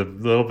a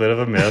little bit of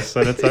a miss,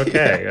 and it's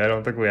okay. I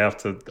don't think we have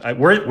to.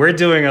 We're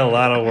doing a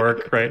lot of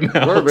work right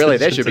now.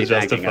 They should be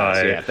thanking us.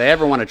 Yeah, if they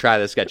ever want to try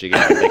this sketch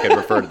again, they could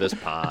refer to this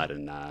pod,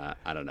 and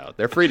I don't know.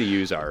 They're free to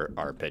use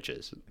our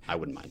pitches. I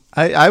wouldn't mind.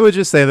 I would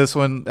just say this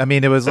one. I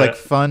mean, it was like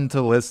fun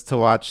to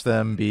watch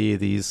them be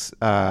these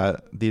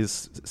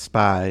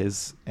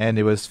spies, and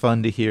it was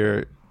fun to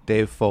hear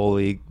Dave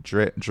Foley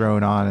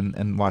drone on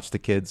and watch the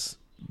kids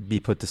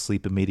be put to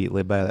sleep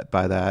immediately by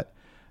that.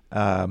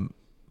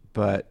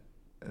 But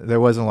there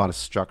wasn't a lot of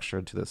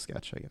structure to the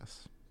sketch, I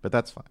guess. But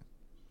that's fine.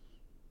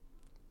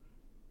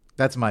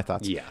 That's my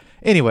thoughts. Yeah.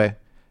 Anyway,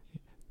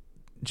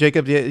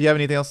 Jacob, do you have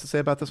anything else to say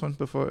about this one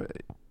before?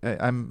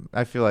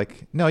 I feel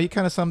like no. You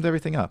kind of summed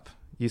everything up.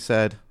 You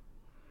said,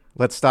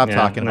 "Let's stop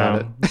talking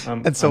about it,"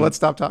 let's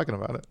stop talking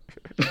about it.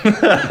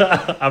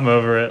 I'm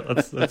over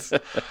it.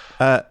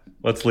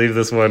 Let's leave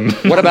this one.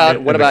 What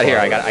about here?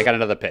 I got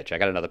another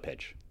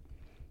pitch.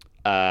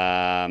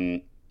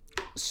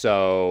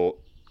 So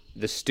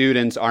the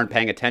students aren't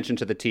paying attention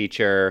to the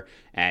teacher,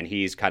 and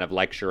he's kind of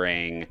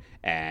lecturing,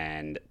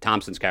 and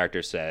Thompson's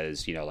character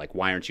says,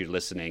 why aren't you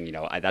listening?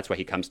 That's why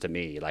he comes to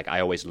me. Like, I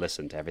always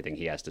listen to everything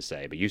he has to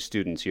say, but you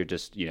students, you're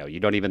just,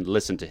 you don't even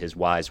listen to his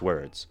wise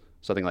words.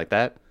 Something like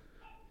that.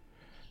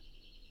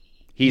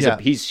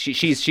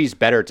 She's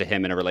better to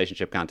him in a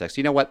relationship context.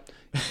 You know what?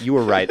 You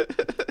were right.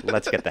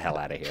 Let's get the hell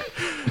out of here.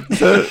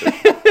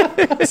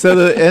 So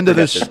the end of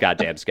this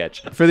goddamn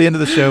sketch. For the end of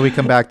the show, we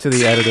come back to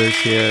the editors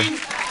here.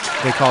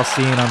 They call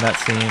scene on that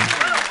scene.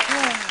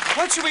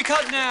 What should we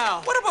cut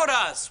now? What about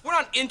us? We're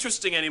not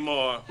interesting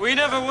anymore. We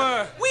never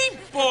were. We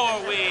bore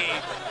we.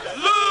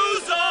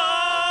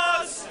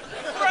 Losers!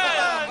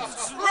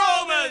 Friends!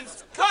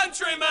 Romans!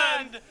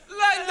 Countrymen!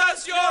 Lend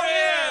us your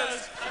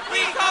ears!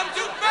 We come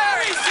to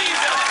bury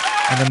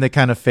Caesar! And then they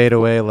kind of fade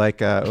away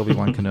like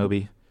Obi-Wan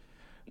Kenobi.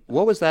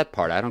 What was that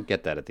part? I don't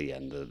get that at the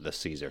end, the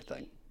Caesar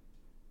thing.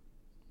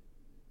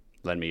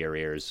 Lend me your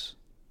ears.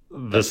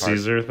 The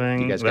Caesar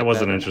thing? That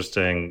wasn't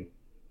interesting.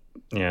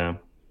 Yeah.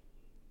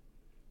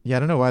 Yeah, I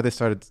don't know why they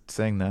started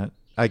saying that.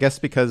 I guess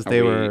because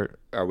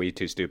Are we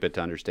too stupid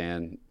to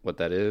understand what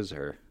that is,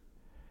 or?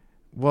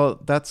 Well,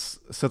 that's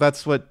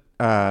what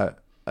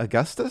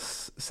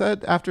Augustus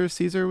said after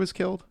Caesar was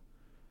killed.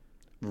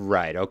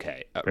 Right.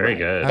 Okay. Very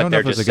good. But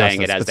they're just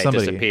saying it as they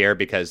disappear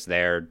because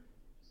they're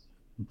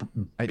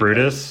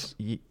Brutus.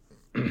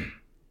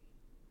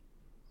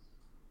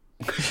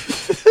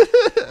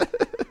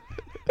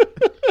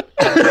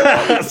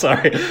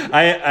 Sorry,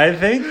 I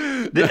think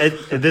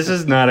this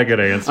is not a good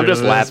answer. I'm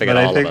just laughing at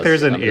all of us. But I think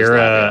there's an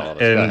era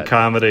in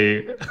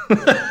comedy.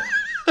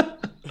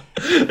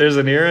 There's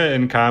an era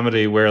in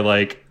comedy where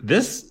like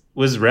this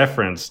was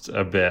referenced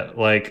a bit,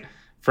 like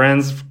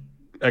Friends,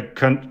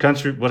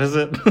 country. What is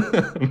it?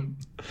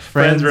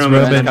 Friends,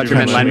 Romans,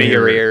 Countrymen, lend me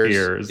your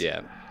ears.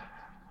 Yeah.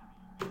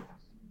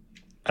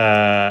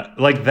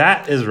 Like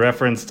that is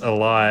referenced a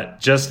lot,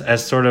 just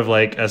as sort of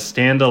like a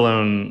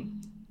standalone.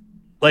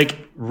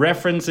 Like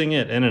referencing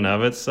it in and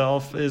of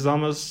itself is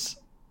almost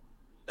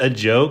a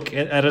joke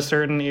at a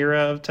certain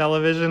era of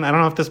television. I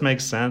don't know if this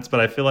makes sense, but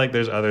I feel like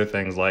there's other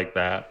things like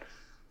that.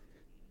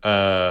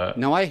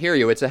 No, I hear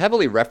you. It's a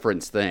heavily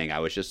referenced thing. I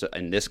was just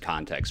in this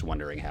context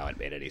wondering how it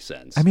made any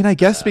sense. I mean, I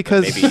guess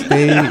because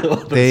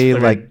they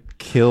like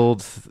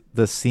killed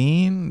the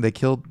scene, they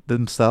killed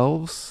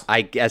themselves.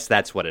 I guess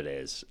that's what it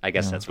is.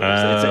 That's what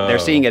it is. They're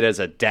seeing it as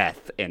a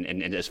death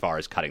in as far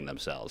as cutting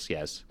themselves.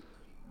 Yes.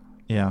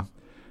 Yeah.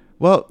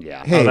 Well.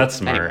 Yeah. Hey, that's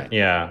smart. Anyway.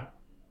 Yeah.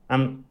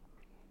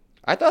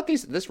 I thought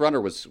this runner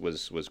was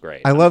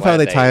great. I love how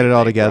they tied it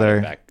all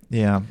together.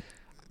 Yeah.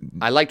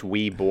 I liked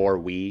Wee Bore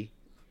Wee.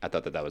 I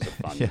thought that was a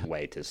fun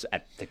way to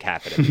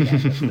cap it at the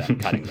end of them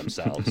cutting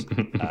themselves.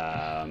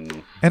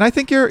 And I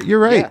think you're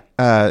right,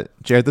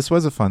 Jared. This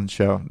was a fun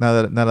show.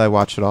 Now that I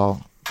watched it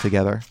all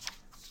together,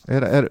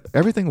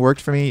 everything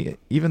worked for me.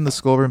 Even the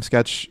schoolroom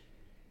sketch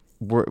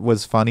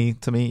was funny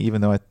to me,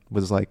 even though I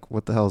was like,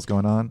 "What the hell is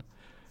going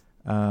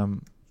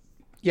on?"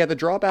 Yeah, the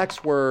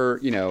drawbacks were,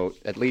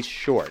 at least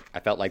short.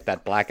 I felt like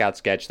that blackout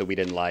sketch that we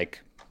didn't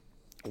like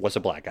was a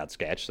blackout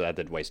sketch, so that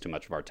did waste too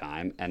much of our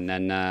time. And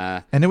then,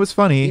 and it was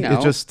funny.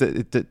 It just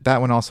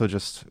that one also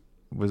just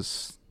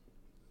was,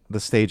 the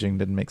staging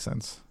didn't make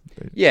sense.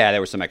 Yeah, there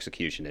were some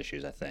execution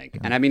issues, I think.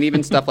 And I mean,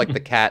 even stuff like the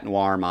Cat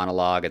Noir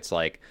monologue, it's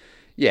like,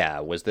 yeah,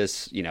 was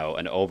this,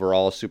 an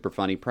overall super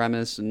funny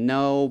premise?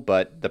 No,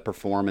 but the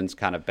performance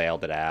kind of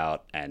bailed it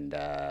out. And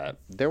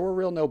there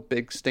were no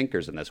big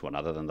stinkers in this one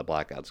other than the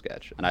blackout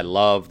sketch. And I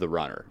love the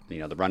runner.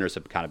 The runners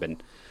have kind of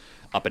been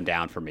up and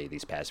down for me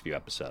these past few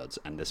episodes.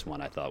 And this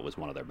one I thought was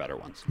one of their better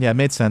ones. Yeah, it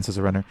made sense as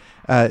a runner.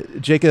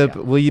 Jacob,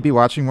 will you be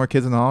watching more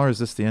Kids in the Hall, or is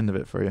this the end of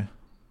it for you?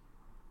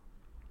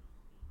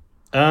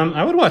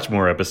 I would watch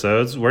more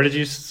episodes. Where did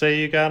you say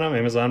you got them?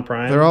 Amazon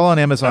Prime? They're all on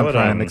Amazon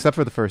Prime, except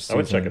for the first season.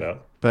 I would check it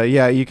out. But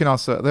yeah, you can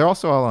they're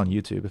also all on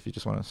YouTube if you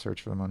just want to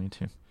search for them on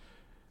YouTube.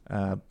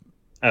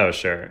 Oh,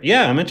 sure.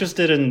 Yeah, I'm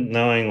interested in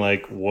knowing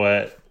like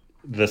what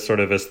the sort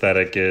of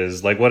aesthetic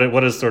is. Like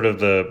what is sort of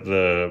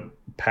the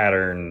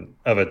pattern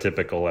of a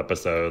typical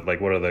episode?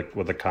 Like what are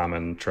the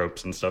common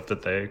tropes and stuff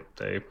that they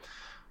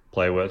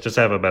play with? Just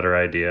to have a better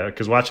idea.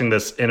 Because watching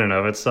this in and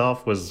of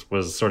itself was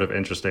sort of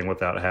interesting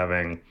without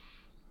having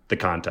the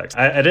context.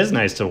 It is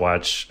nice to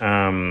watch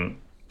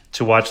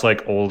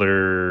like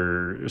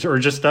older or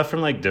just stuff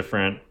from like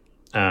different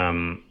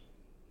I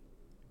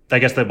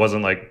guess that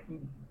wasn't like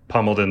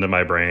pummeled into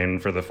my brain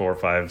for the 4,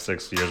 5,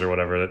 6 years or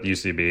whatever at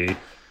UCB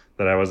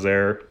that I was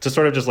there, to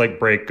sort of just like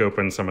break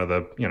open some of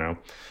the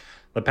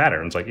the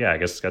patterns. Like, yeah, I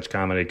guess sketch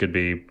comedy could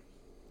be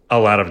a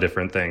lot of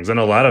different things, and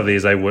a lot of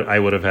these I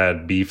would have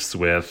had beefs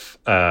with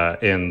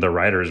in the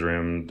writer's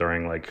room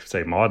during like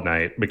say Maud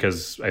night,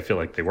 because I feel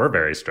like they were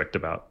very strict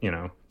about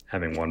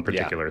having one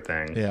particular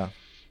thing. Yeah.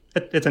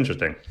 It's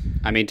interesting.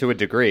 I mean, to a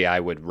degree, I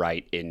would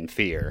write in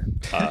fear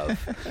of,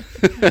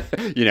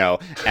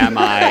 am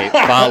I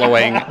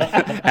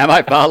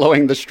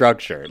following the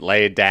structure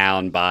laid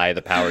down by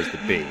the powers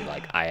that be?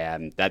 Like I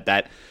am.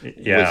 That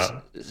was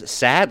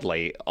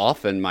sadly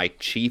often my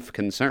chief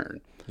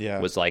concern.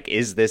 Yeah. Was like,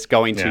 is this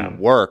going to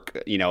work?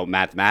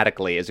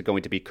 Mathematically, is it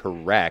going to be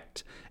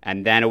correct?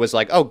 And then it was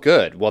like, oh,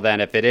 good. Well, then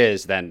if it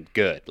is, then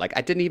good. Like,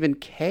 I didn't even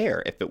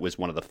care if it was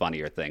one of the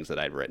funnier things that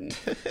I'd written,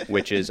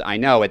 which is, I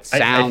know it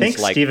sounds I think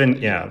like...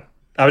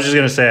 I was just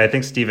going to say, I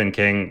think Stephen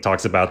King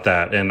talks about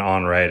that in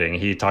On Writing.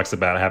 He talks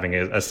about having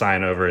a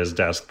sign over his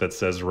desk that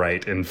says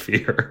 "Write in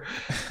Fear."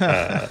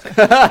 I think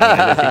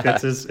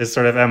that's his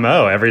sort of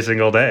MO every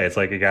single day. It's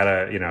like you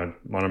gotta,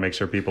 want to make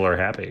sure people are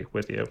happy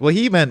with you. Well,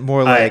 he meant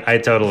more like... I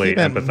totally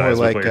empathize with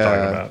what you're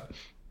talking about.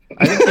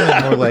 I think he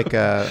meant more like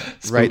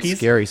write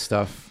scary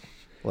stuff.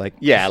 Like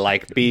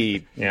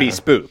be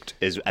spooked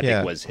I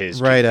think was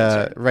his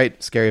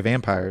write scary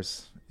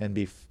vampires and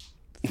be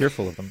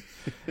fearful of them.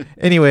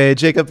 Anyway,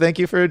 Jacob, thank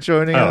you for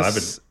joining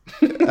us.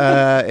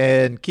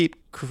 And keep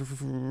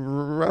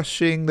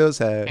crushing those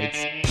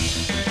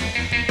heads.